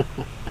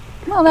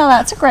 Well, now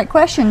that's a great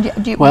question.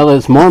 Well,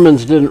 as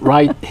Mormons didn't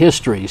write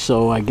history,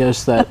 so I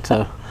guess that,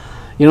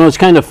 it's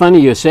kind of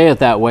funny you say it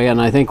that way,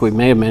 and I think we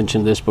may have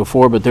mentioned this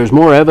before, but there's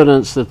more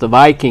evidence that the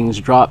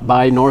Vikings dropped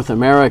by North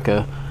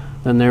America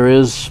than there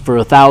is for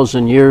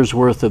 1,000 years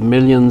worth of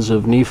millions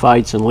of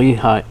Nephites and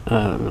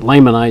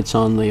Lamanites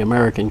on the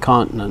American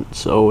continent.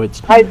 So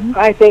it's.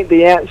 I think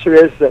the answer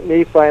is that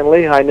Nephi and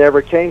Lehi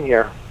never came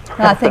here.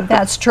 I think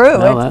that's true.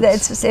 Well,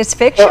 it's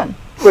fiction.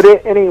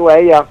 But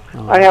anyway,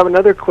 I have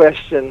another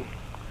question.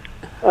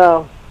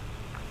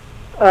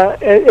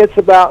 It's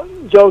about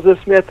Joseph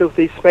Smith with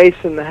his face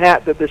in the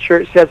hat, that the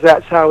church says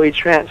that's how he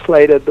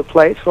translated the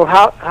place. So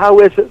how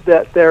is it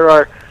that there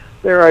are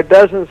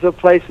dozens of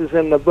places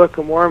in the Book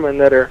of Mormon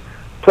that are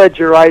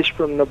plagiarized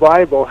from the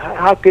Bible?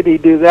 How could he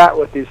do that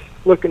with his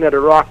looking at a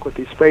rock with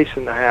his face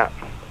in the hat?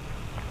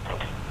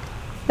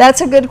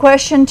 That's a good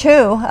question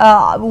too.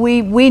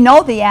 We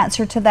know the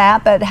answer to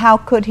that, but how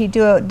could he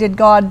do it? Did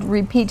God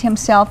repeat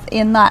himself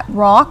in that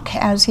rock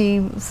as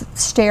he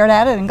stared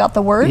at it and got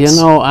the words?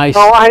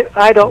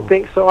 I don't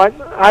think so.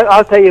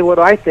 I'll tell you what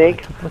I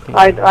think.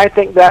 I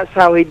think that's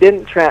how he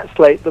didn't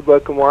translate the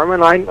Book of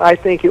Mormon. I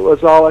think it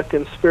was all a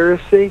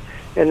conspiracy,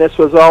 and this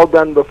was all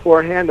done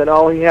beforehand, and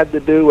all he had to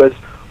do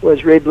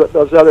was read what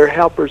those other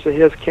helpers of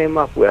his came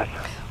up with.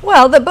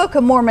 Well, the Book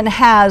of Mormon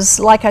has,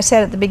 like I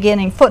said at the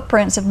beginning,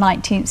 footprints of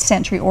 19th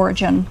century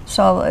origin,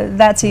 so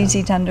that's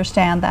easy to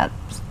understand. That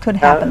could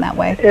happen that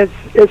way.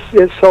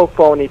 It's so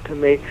phony to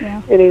me.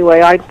 Yeah.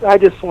 Anyway, I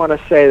just want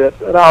to say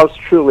that I was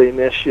truly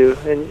miss you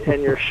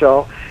and your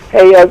show.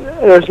 Hey,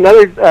 there's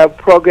another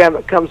program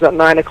that comes at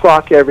 9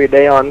 o'clock every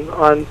day on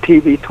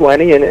TV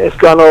 20, and it's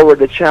gone over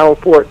to Channel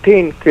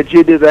 14. Could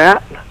you do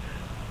that?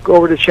 Go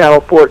over to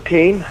Channel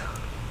 14.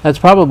 That's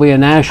probably a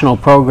national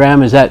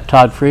program. Is that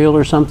Todd Friel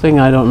or something?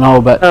 I don't know,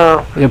 but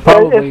it's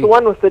the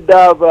one with the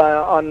dove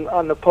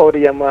on the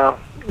podium.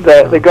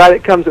 The guy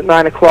that comes at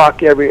 9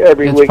 o'clock every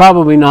week. It's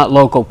probably not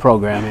local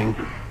programming,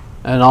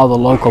 and all the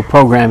local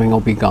programming will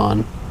be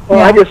gone. Well,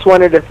 I just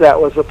wondered if that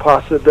was a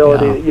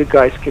possibility that you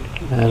guys could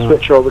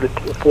switch over to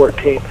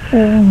 14.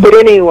 But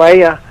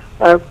anyway,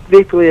 I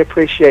deeply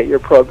appreciate your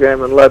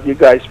program and love you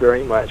guys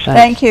very much.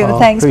 Thank you.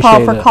 Thanks,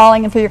 Paul, for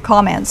calling and for your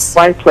comments.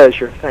 My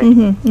pleasure. Thank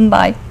you.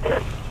 Bye.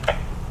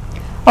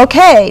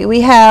 Okay,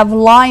 we have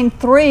line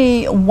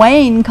 3,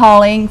 Wayne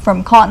calling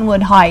from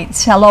Cottonwood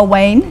Heights. Hello,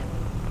 Wayne.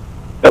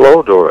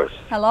 Hello, Doris.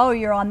 Hello,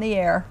 you're on the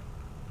air.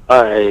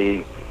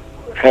 I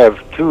have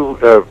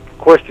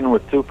question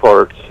with 2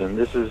 parts, and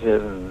this is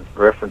in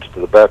reference to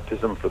the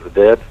baptism for the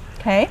dead.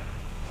 Okay.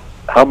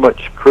 How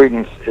much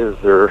credence is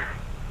there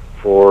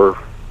for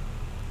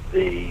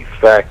the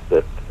fact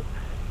that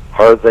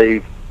are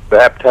they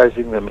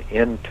baptizing them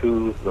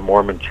into the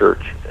Mormon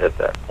Church at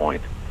that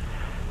point?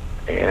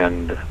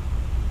 And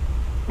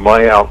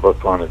my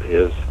outlook on it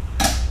is,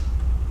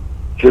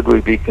 should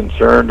we be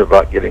concerned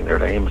about getting their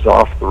names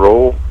off the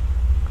roll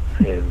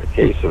in the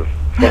case of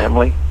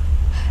family?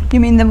 You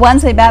mean the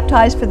ones they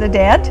baptize for the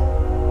dead?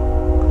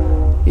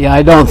 Yeah,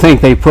 I don't think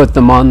they put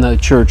them on the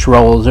church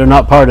rolls. They're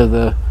not part of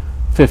the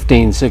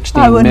 15,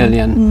 16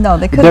 million. No,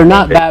 they couldn't. They're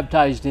not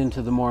baptized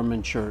into the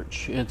Mormon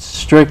Church. It's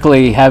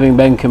strictly, having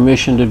been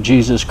commissioned of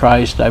Jesus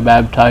Christ, I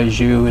baptize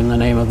you in the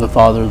name of the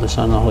Father, the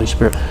Son, and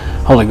the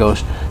Holy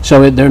Ghost.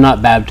 So they're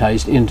not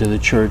baptized into the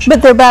church.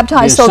 But they're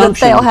baptized so that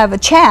they'll have a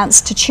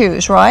chance to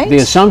choose, right? The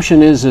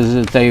assumption is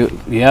that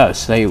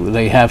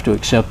they have to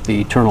accept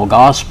the eternal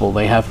gospel.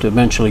 They have to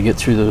eventually get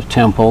through the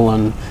temple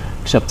and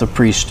accept the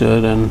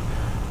priesthood and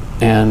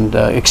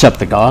accept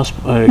the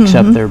gospel,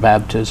 accept their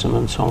baptism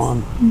and so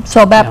on.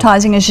 So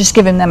baptizing is just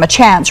giving them a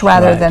chance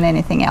rather than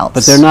anything else.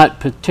 But they're not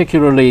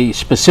particularly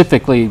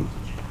specifically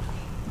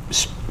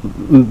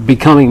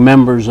becoming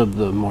members of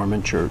the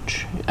Mormon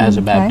Church as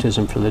a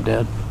baptism for the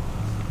dead.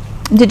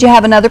 Did you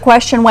have another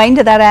question, Wayne?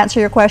 Did that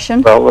answer your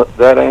question? Well,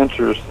 that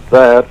answers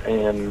that,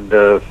 and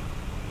the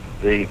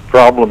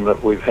problem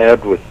that we've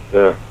had with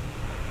the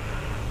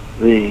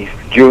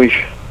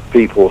Jewish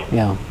people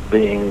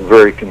being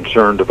very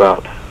concerned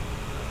about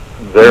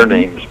their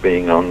names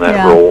being on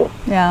that roll.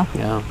 Yeah.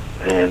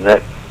 And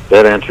that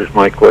answers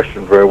my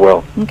question very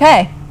well.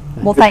 Okay.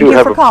 Well, thank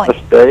you for calling. Have a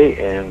blessed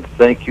day, and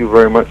thank you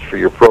very much for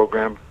your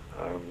program.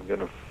 I'm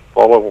going to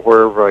follow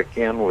wherever I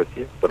can with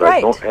you, but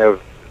I don't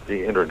have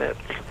the internet.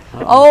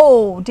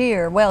 Oh,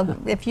 dear. Well,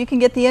 if you can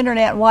get the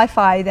internet and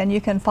Wi-Fi, then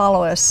you can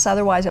follow us.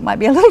 Otherwise, it might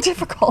be a little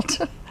difficult.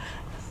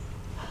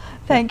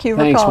 Thank you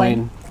for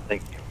calling.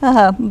 Thanks, Wayne.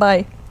 Thank you.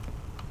 Bye.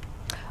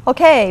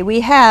 Okay,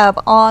 we have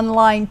on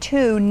line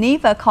 2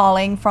 Neva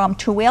calling from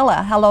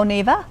Tooele. Hello,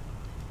 Neva.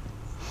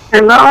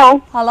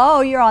 Hello.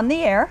 Hello, you're on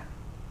the air.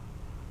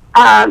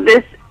 I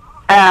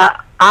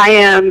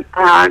am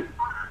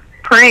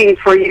praying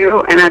for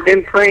you, and I've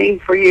been praying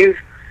for you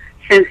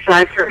since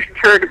I first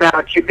heard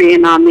about you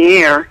being on the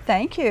air.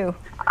 Thank you.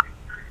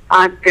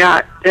 I've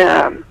got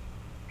a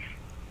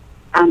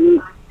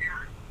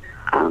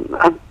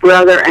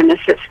brother and a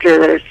sister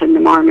that's in the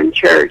Mormon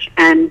Church,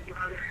 and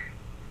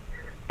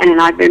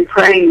I've been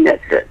praying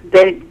that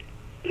they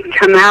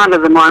come out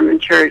of the Mormon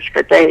Church,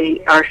 but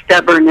they are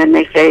stubborn and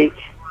they say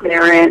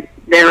they're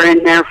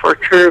in there for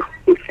truth.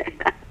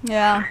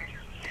 Yeah.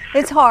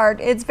 It's hard.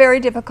 It's very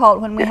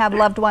difficult when we have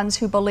loved ones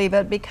who believe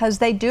it, because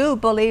they do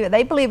believe it.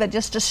 They believe it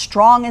just as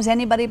strong as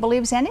anybody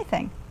believes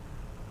anything.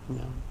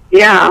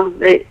 Yeah,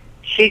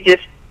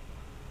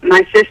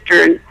 my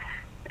sister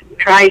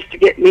tries to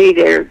get me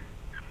to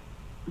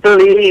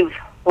believe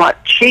what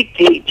she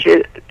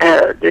teaches,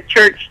 the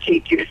church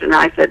teaches, and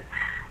I said,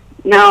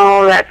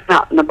 no, that's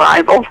not in the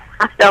Bible.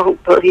 I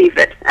don't believe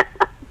it.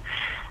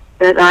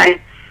 But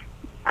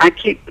I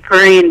keep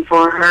praying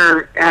for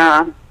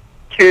her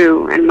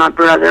too, and my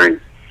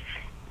brother,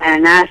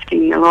 and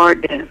asking the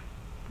Lord to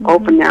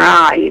open their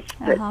eyes.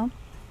 But of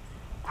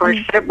course,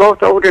 they're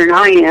both older than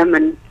I am,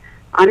 and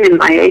I'm in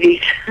my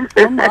 80s.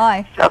 Oh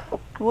my! So.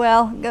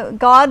 Well,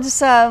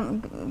 God's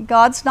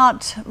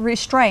not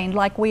restrained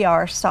like we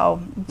are,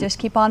 so just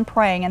keep on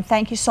praying. And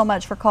thank you so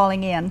much for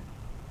calling in.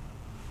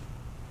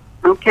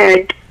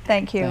 Okay.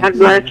 Thank you. God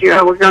bless you.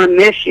 I was going to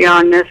miss you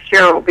on this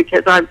show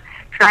because I've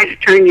tried to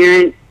turn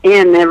you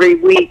in every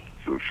week.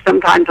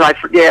 Sometimes I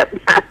forget.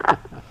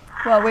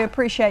 Well, we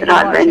appreciate you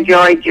watching. I've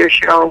enjoyed your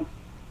show.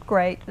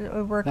 Great.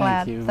 We're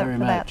glad for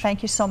that.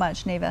 Thank you so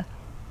much, Neva.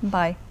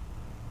 Bye.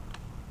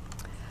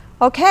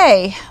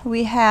 Okay,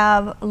 we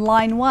have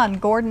line 1,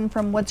 Gordon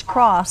from Woods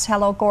Cross.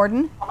 Hello,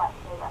 Gordon.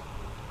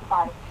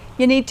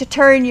 You need to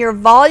turn your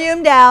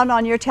volume down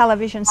on your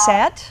television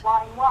set.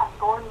 Line 1,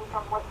 Gordon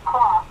from Woods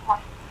Cross.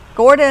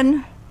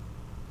 Gordon.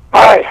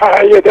 Hi, how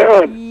are you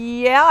doing?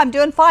 Yeah, I'm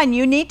doing fine.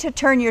 You need to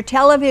turn your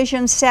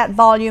television set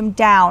volume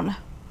down.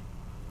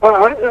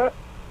 You're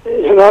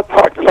not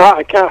talking loud.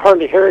 I can't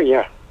hardly hear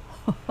you.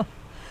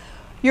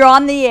 You're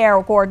on the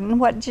air, Gordon.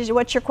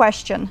 What's your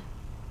question?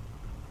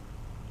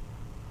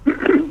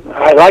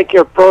 I like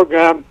your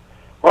program.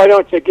 Why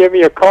don't you give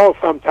me a call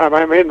sometime?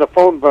 I'm in the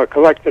phone book.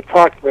 I'd like to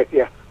talk with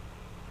you.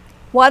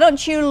 Why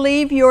don't you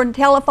leave your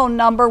telephone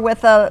number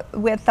with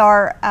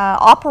our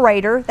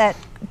operator that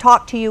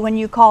talked to you when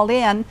you called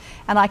in,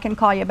 and I can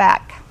call you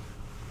back.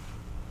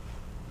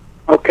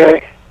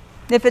 Okay.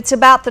 If it's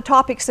about the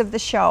topics of the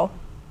show.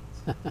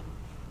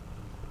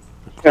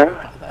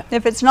 Yeah.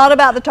 If it's not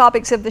about the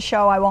topics of the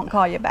show, I won't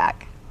call you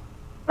back.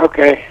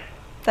 Okay.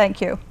 Thank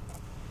you.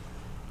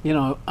 You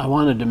know, I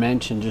wanted to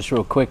mention just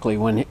real quickly,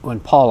 when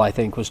Paul, I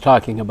think, was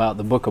talking about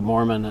the Book of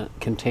Mormon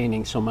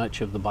containing so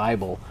much of the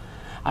Bible,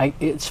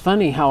 it's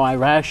funny how I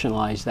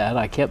rationalized that.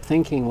 I kept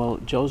thinking, well,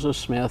 Joseph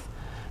Smith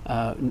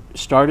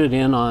started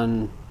in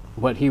on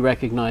what he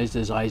recognized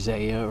as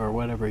Isaiah or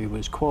whatever he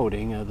was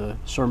quoting, the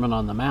Sermon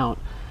on the Mount,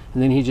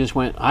 and then he just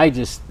went,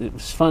 it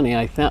was funny,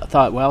 I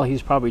thought, well,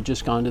 he's probably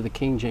just gone to the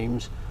King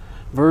James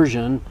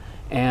Version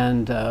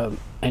and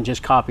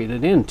just copied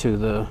it into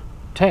the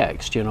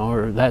text,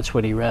 or that's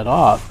what he read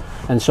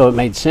off, and so it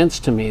made sense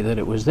to me that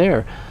it was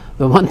there.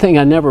 The one thing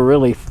I never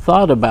really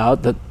thought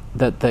about, that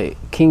the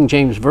King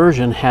James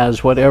Version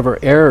has whatever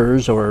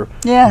errors or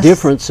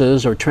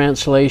differences or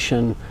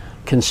translation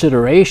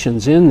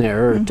considerations in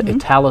there,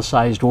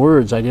 italicized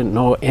words. I didn't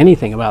know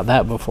anything about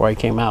that before I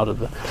came out of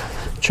the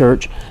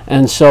church.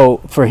 And so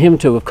for him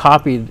to have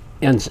copied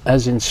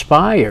as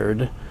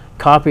inspired,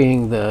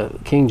 copying the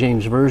King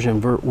James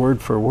Version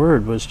word for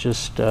word was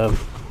just,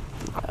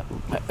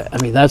 I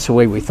mean, that's the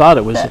way we thought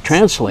it was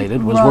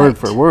translated, was word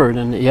for word,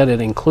 and yet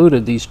it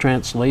included these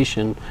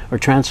translation or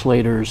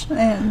translators.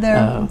 And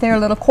their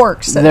little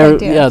quirks that they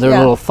did. Yeah, their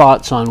little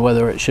thoughts on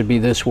whether it should be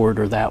this word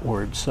or that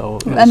word. So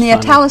and the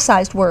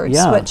italicized words,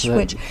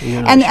 which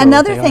and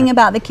another thing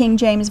about the King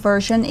James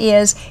Version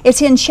is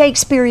it's in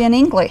Shakespearean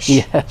English.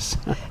 Yes,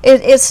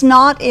 it's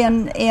not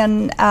in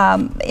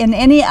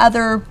any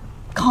other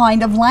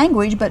kind of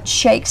language but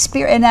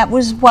Shakespeare, and that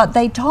was what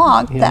they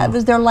talked. That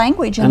was their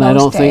language in those days. And I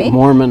don't think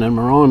Mormon and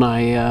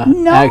Moroni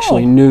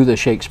actually knew the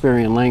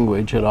Shakespearean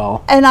language at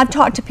all. And I've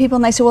talked to people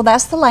and they say, well,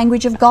 that's the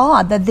language of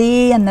God, the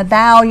thee and the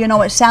thou, you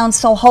know, it sounds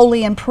so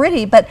holy and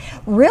pretty, but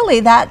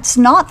really that's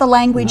not the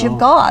language of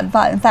God.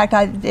 But in fact,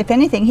 if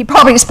anything, he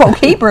probably spoke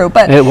Hebrew,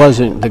 but it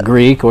wasn't the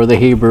Greek or the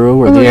Hebrew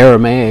or the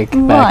Aramaic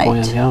back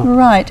when.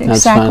 Right,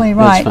 exactly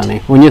right. That's funny.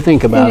 When you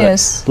think about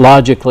it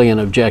logically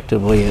and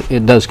objectively,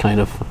 it does kind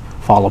of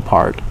fall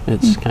apart.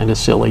 It's kind of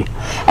silly.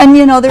 And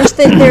you know,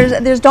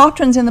 there's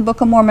doctrines in the Book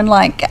of Mormon,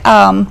 like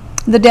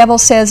the devil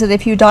says that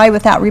if you die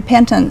without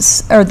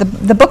repentance, or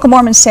the Book of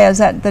Mormon says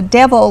that the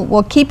devil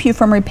will keep you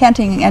from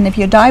repenting, and if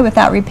you die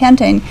without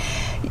repentance,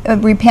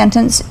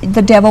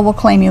 the devil will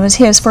claim you as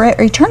his for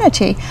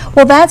eternity.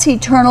 Well, that's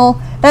eternal.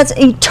 That's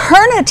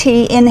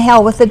eternity in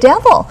hell with the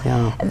devil.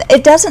 Yeah.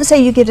 It doesn't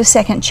say you get a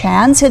second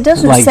chance. It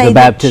doesn't like say the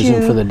that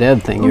baptism for the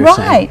dead thing you're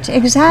saying. Right,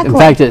 exactly. In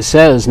fact, it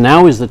says,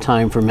 now is the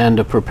time for men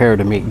to prepare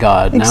to meet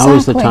God. Exactly. Now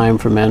is the time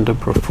for men to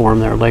perform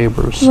their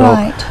labors.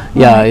 So,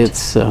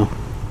 it's...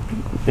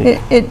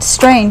 it's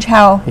strange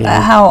how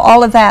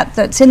all of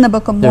that's in the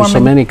Book of Mormon. There's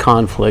so many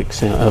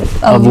conflicts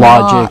of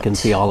logic and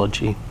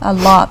theology. A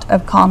lot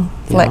of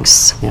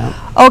conflicts. Yeah.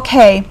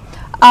 Okay.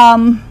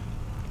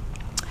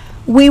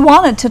 We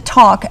wanted to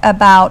talk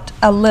about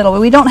a little,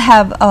 we don't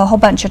have a whole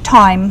bunch of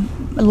time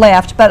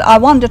left, but I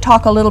wanted to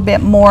talk a little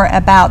bit more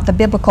about the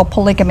biblical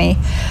polygamy.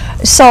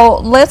 So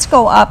let's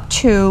go up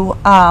to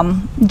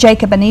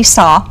Jacob and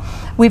Esau.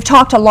 We've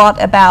talked a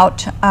lot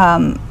about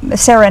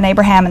Sarah and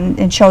Abraham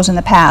in shows in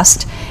the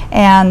past,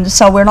 and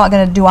so we're not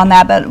going to do on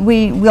that, but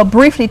we'll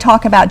briefly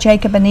talk about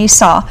Jacob and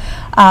Esau.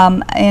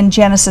 In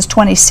Genesis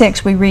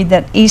 26, we read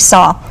that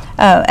Esau,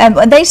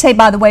 and they say,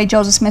 by the way,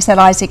 Joseph Smith said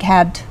Isaac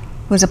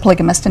was a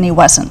polygamist, and he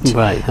wasn't.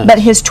 Right. But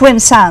his twin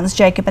sons,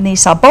 Jacob and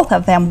Esau, both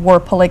of them were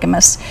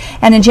polygamists.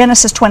 And in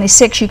Genesis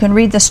 26, you can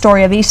read the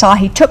story of Esau.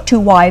 He took 2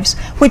 wives,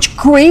 which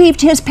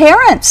grieved his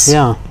parents.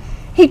 Yeah.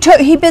 He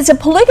was a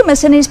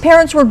polygamist, and his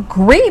parents were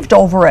grieved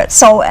over it.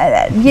 So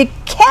you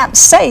can't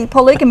say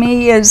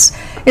polygamy is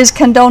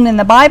condoned in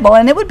the Bible,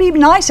 and it would be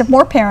nice if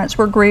more parents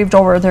were grieved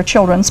over their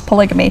children's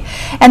polygamy.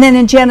 And then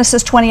in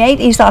Genesis 28,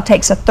 Esau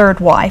takes a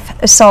 3rd wife.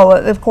 So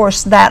of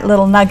course that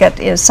little nugget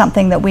is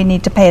something that we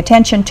need to pay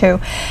attention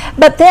to.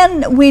 But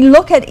then we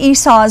look at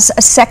Esau's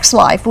sex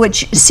life,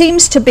 which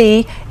seems to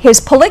be his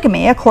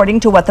polygamy according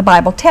to what the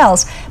Bible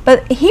tells.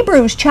 But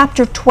Hebrews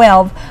chapter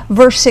 12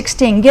 verse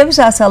 16 gives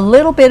us a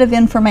little bit of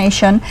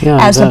information.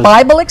 As the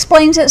Bible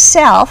explains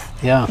itself,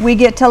 we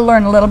get to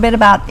learn a little bit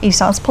about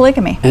Esau's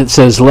polygamy. It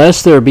says,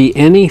 lest there be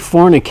any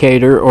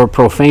fornicator or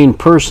profane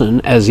person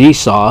as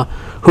Esau,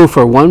 who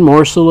for one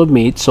morsel of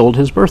meat sold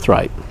his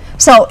birthright.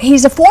 So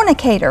he's a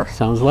fornicator.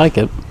 Sounds like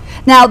it.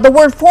 Now the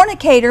word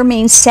fornicator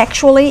means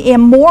sexually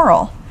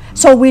immoral.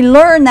 So we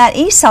learn that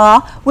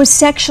Esau was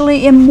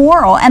sexually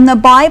immoral, and the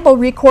Bible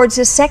records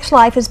his sex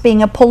life as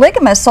being a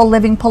polygamist. So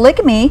living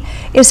polygamy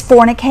is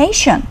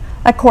fornication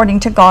according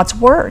to God's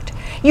word.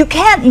 You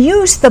can't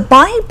use the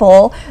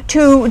Bible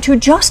to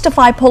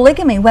justify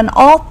polygamy when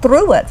all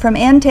through it, from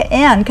end to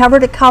end, cover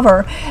to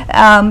cover,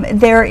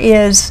 there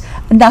is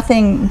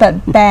nothing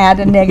but bad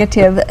and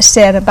negative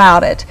said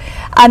about it.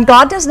 And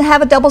God doesn't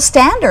have a double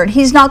standard.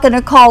 He's not going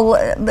to call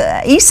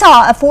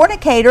Esau a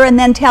fornicator and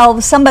then tell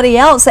somebody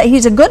else that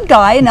he's a good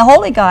guy and a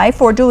holy guy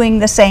for doing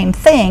the same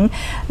thing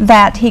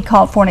that he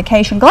called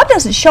fornication. God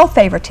doesn't show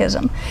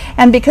favoritism.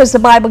 And because the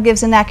Bible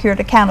gives an accurate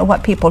account of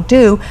what people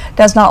do,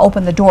 does not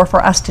open the door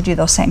for us to do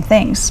those same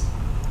things.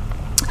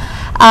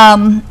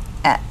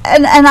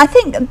 And I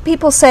think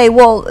people say,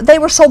 well, they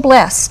were so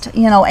blessed.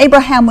 You know,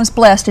 Abraham was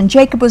blessed and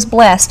Jacob was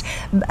blessed,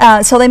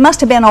 so they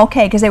must have been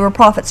okay because they were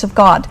prophets of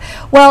God.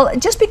 Well,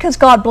 just because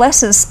God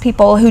blesses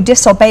people who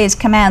disobey his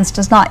commands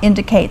does not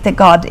indicate that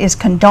God is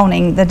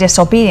condoning the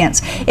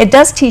disobedience. It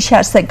does teach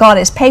us that God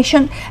is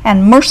patient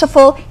and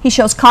merciful. He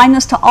shows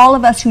kindness to all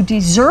of us who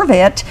deserve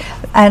it,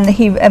 and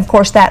of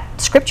course, that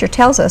scripture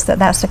tells us that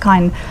that's the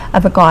kind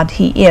of a God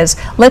he is.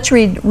 Let's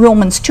read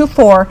Romans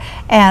 2:4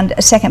 and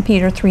 2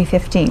 Peter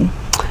 3:15.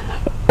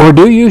 Or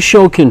do you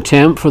show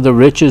contempt for the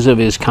riches of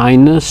his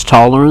kindness,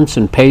 tolerance,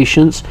 and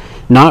patience,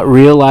 not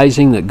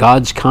realizing that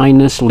God's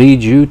kindness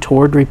leads you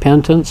toward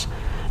repentance?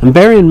 And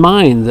bear in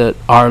mind that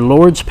our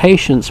Lord's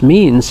patience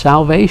means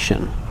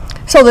salvation.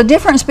 So the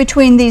difference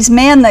between these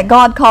men that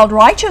God called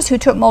righteous who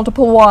took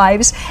multiple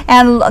wives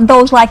and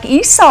those like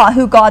Esau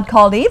who God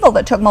called evil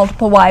that took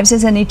multiple wives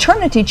is an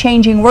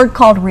eternity-changing word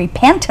called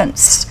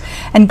repentance.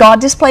 And God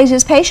displays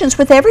His patience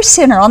with every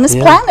sinner on this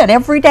planet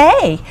every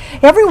day.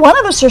 Every one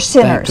of us are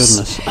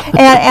sinners. Thank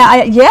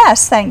goodness.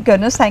 Yes, thank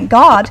goodness, thank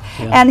God.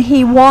 Yeah. And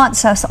He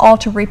wants us all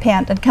to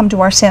repent and come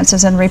to our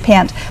senses and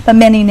repent, but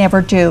many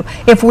never do.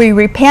 If we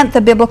repent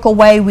the biblical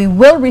way, we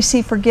will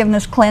receive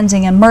forgiveness,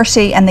 cleansing, and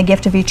mercy, and the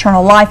gift of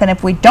eternal life. And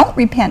if we don't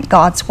repent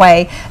God's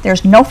way,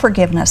 there's no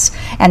forgiveness,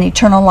 and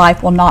eternal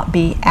life will not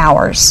be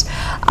ours.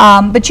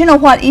 But you know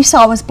what?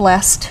 Esau was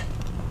blessed.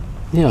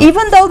 Yeah.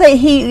 Even though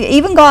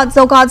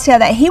God said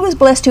that he was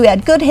blessed, who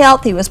had good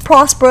health, he was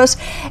prosperous,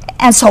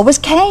 and so was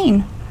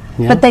Cain.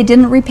 Yeah. But they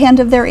didn't repent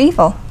of their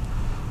evil.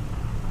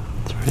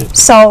 That's right.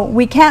 So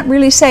we can't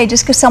really say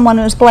just because someone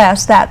was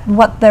blessed that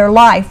what their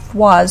life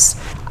was.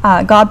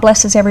 God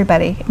blesses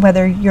everybody,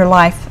 whether your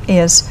life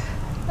is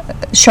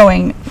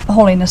showing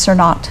holiness or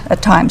not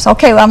at times.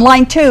 Okay, on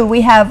line 2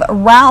 we have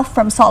Ralph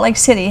from Salt Lake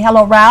City.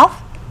 Hello,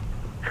 Ralph.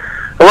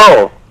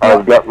 Hello.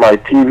 I've got my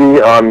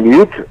TV on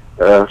mute,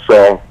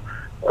 so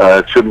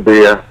it shouldn't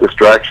be a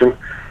distraction.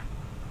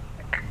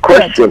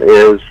 Question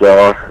is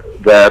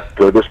that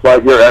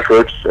despite your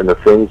efforts and the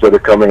things that are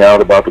coming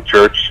out about the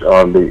church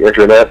on the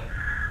internet,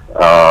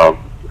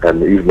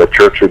 and even the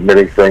church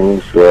admitting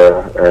things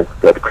that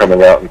are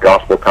coming out in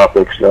gospel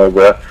topics,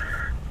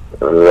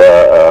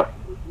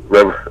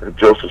 Reverend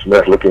Joseph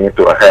Smith looking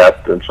into a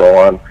hat and so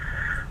on.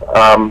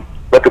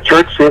 But the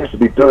church seems to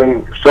be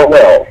doing so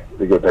well.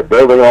 They're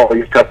building all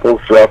these temples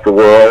throughout the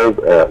world,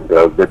 and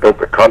they built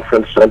the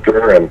conference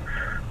center, and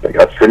they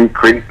got City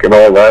Creek and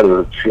all that.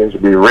 It seems to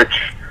be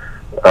rich.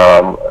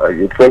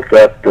 You'd think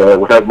that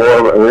would have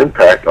more of an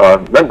impact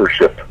on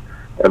membership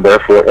and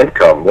therefore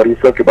income. What do you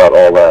think about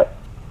all that?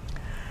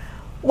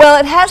 Well,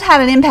 it has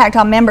had an impact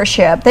on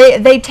membership.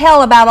 They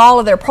tell about all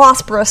of their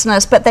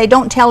prosperousness, but they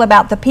don't tell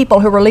about the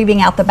people who are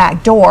leaving out the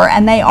back door,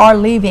 and they are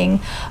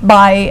leaving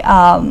by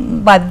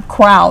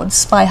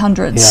crowds, by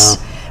hundreds,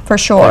 for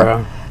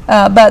sure.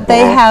 But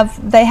they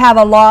have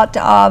a lot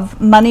of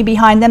money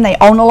behind them. They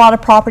own a lot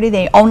of property.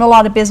 They own a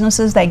lot of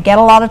businesses. They get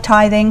a lot of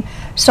tithing.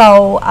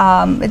 So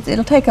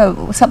it'll take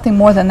something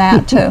more than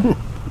that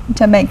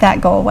to make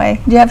that go away.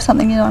 Do you have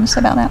something you want to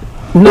say about that?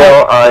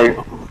 Well,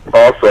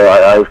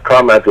 I've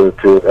commented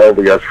to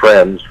LDS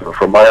friends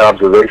from my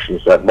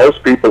observations that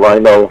most people I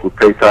know who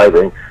pay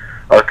tithing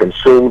are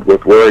consumed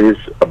with worries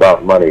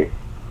about money.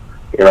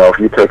 You know, if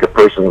you take a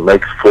person who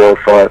makes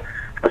 $400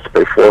 or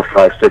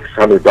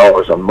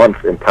 $600 a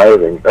month in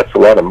tithing, that's a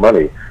lot of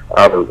money.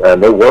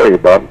 And they worry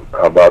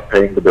about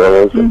paying the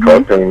bills and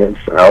car payments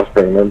and house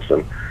payments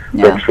and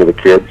things for the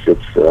kids.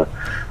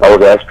 I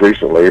was asked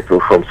recently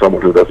from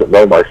someone who doesn't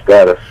know my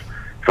status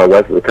if I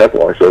went to the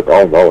temple. I said,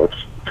 "Oh no,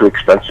 it's too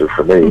expensive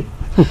for me."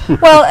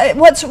 Well,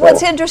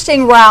 what's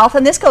interesting, Ralph,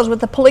 and this goes with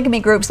the polygamy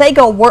groups, they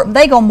go more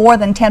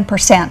than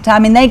 10%. I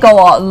mean, they go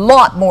a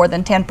lot more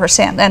than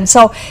 10%, and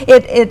so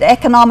it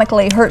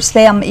economically hurts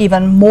them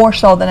even more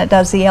so than it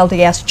does the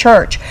LDS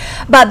Church.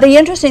 But the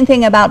interesting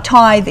thing about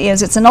tithe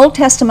is it's an Old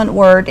Testament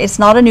word. It's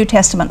not a New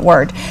Testament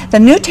word. The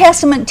New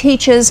Testament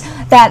teaches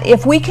that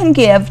if we can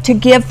give, to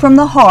give from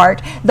the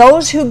heart.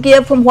 Those who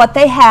give from what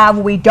they have,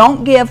 we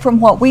don't give from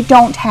what we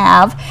don't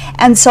have,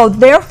 and so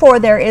therefore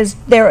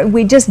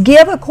we just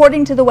give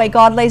according to the way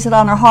God lays it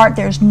on our heart.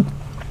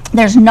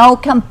 There's no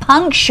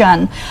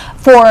compunction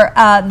for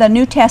the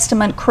New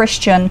Testament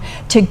Christian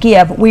to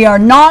give. We are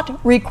not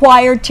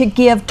required to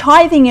give.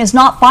 Tithing is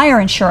not fire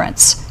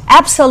insurance.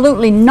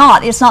 Absolutely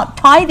not. It's not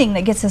tithing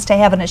that gets us to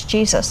heaven. It's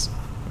Jesus.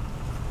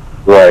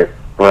 Right.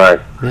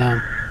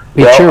 Yeah.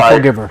 Be a cheerful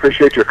giver. I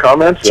appreciate your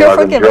comments. I've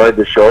enjoyed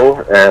the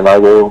show, and I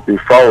will be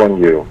following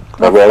you.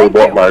 I've already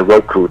bought my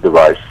Roku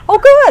device. Oh,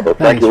 good. So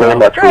thank you very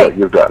much for what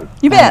you've done.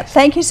 You bet.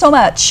 Thank you so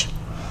much.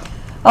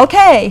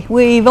 Okay,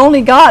 we've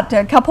only got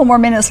a couple more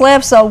minutes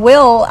left, so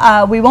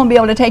we won't be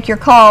able to take your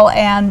call,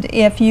 and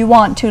if you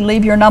want to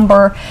leave your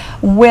number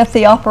with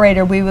the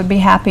operator, we would be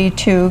happy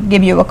to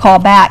give you a call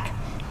back.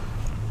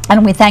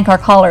 And we thank our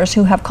callers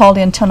who have called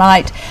in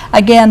tonight.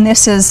 Again,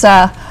 this is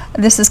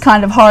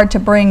kind of hard to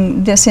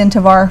bring this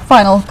into our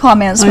final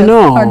comments with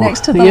our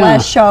next to the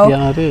last show.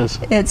 Yeah, it is.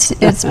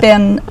 It's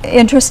been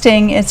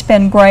interesting. It's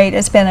been great.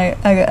 It's been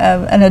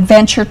an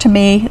adventure to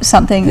me,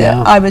 something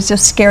that I was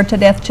just scared to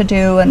death to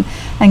do, and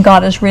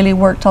God has really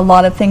worked a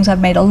lot of things.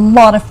 I've made a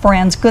lot of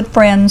friends, good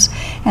friends,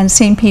 and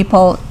seen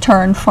people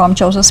turn from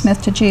Joseph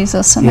Smith to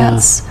Jesus, and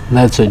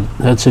that's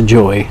a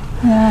joy.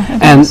 Yeah,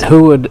 and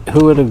who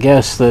would have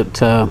guessed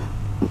that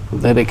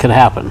it could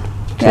happen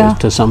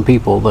to some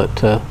people,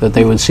 that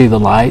they would see the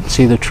light,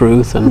 see the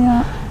truth,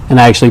 and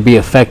actually be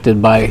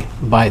affected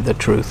by the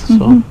truth.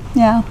 So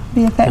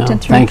be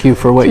affected through. Thank you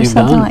for what you've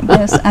something done. like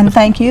this, and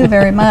thank you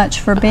very much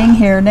for being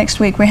here. Next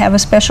week we have a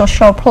special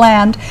show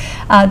planned,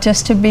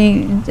 just to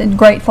be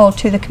grateful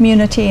to the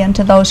community and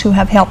to those who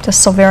have helped us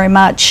so very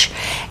much.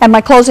 And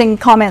my closing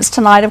comments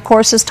tonight, of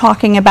course, is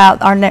talking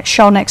about our next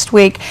show next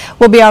week.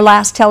 Will be our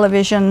last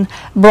television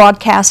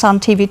broadcast on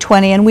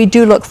TV20, and we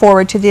do look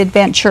forward to the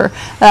adventure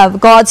of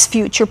God's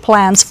future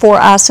plans for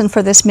us and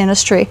for this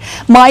ministry.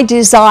 My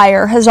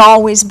desire has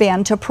always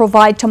been to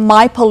provide to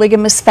my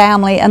polygamous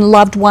family and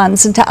loved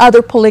ones and to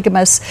other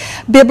polygamists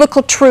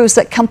biblical truths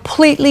that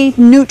completely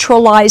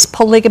neutralize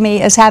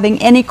polygamy as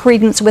having any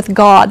credence with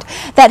God,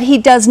 that He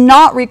does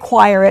not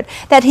require it,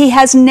 that He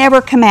has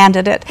never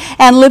commanded it,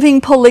 and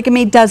living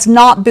polygamy does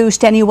not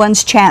boost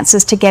anyone's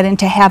chances to get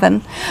into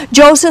heaven.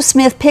 Joseph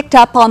Smith picked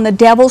up on the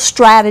devil's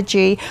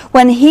strategy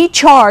when he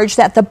charged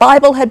that the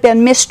Bible had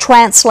been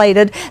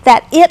mistranslated,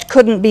 that it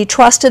couldn't be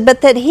trusted,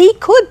 but that he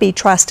could be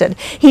trusted.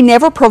 He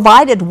never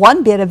provided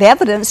one bit of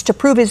evidence to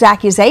prove his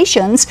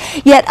accusations,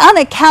 yet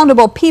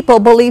unaccountable people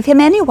believe him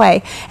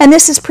anyway. And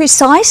this is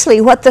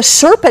precisely what the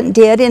serpent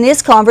did in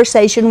his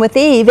conversation with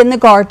Eve in the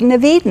Garden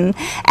of Eden,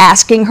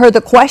 asking her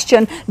the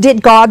question,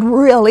 did God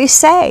really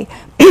say?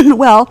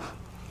 Well,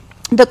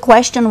 the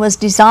question was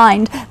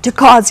designed to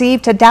cause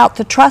Eve to doubt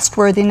the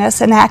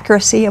trustworthiness and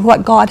accuracy of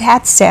what God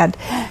had said.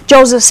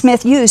 Joseph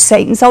Smith used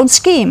Satan's own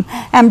scheme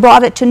and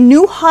brought it to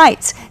new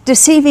heights,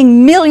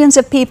 deceiving millions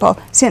of people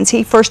since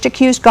he first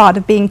accused God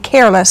of being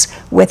careless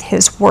with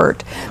His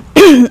word.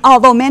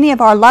 Although many of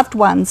our loved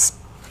ones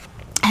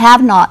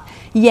have not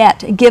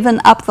yet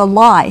given up the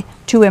lie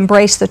to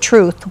embrace the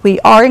truth, we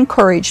are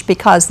encouraged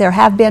because there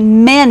have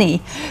been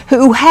many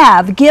who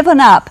have given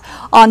up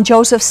on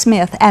Joseph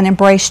Smith and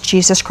embraced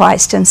Jesus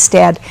Christ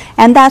instead.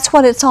 And that's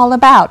what it's all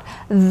about.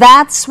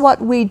 That's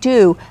what we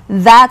do.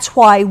 That's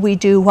why we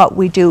do what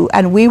we do.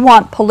 And we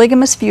want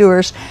polygamous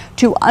viewers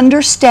to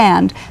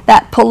understand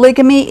that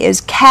polygamy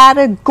is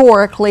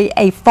categorically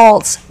a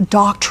false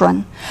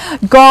doctrine.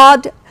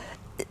 God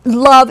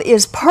love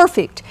is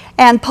perfect,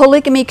 and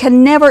polygamy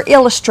can never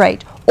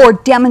illustrate or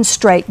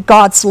demonstrate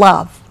God's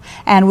love.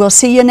 And we'll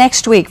see you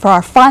next week for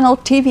our final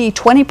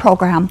TV20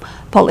 program,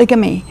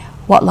 Polygamy,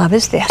 What Love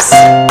Is This?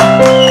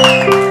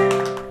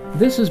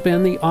 This has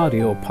been the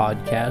audio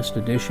podcast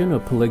edition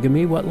of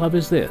Polygamy, What Love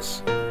Is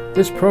This?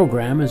 This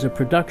program is a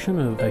production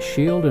of a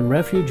Shield and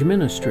Refuge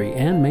Ministry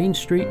and Main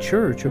Street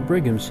Church of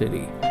Brigham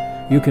City.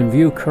 You can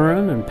view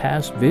current and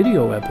past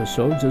video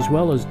episodes as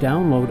well as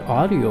download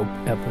audio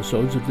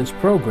episodes of this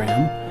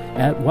program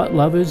at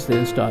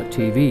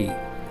whatloveisthis.tv.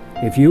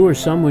 If you or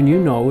someone you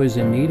know is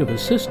in need of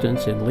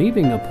assistance in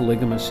leaving a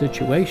polygamous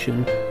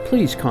situation,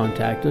 please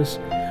contact us.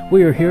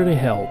 We are here to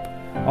help.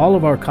 All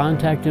of our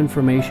contact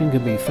information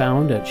can be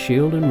found at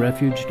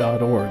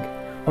shieldandrefuge.org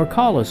or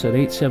call us at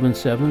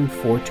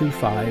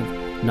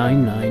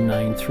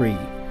 877-425-9993.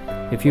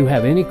 If you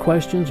have any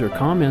questions or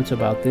comments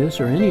about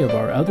this or any of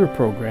our other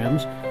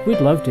programs,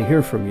 we'd love to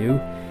hear from you.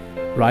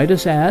 Write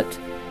us at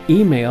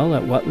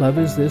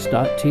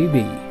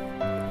email@whatloveisthis.tv.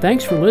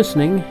 Thanks for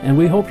listening, and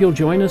we hope you'll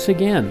join us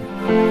again.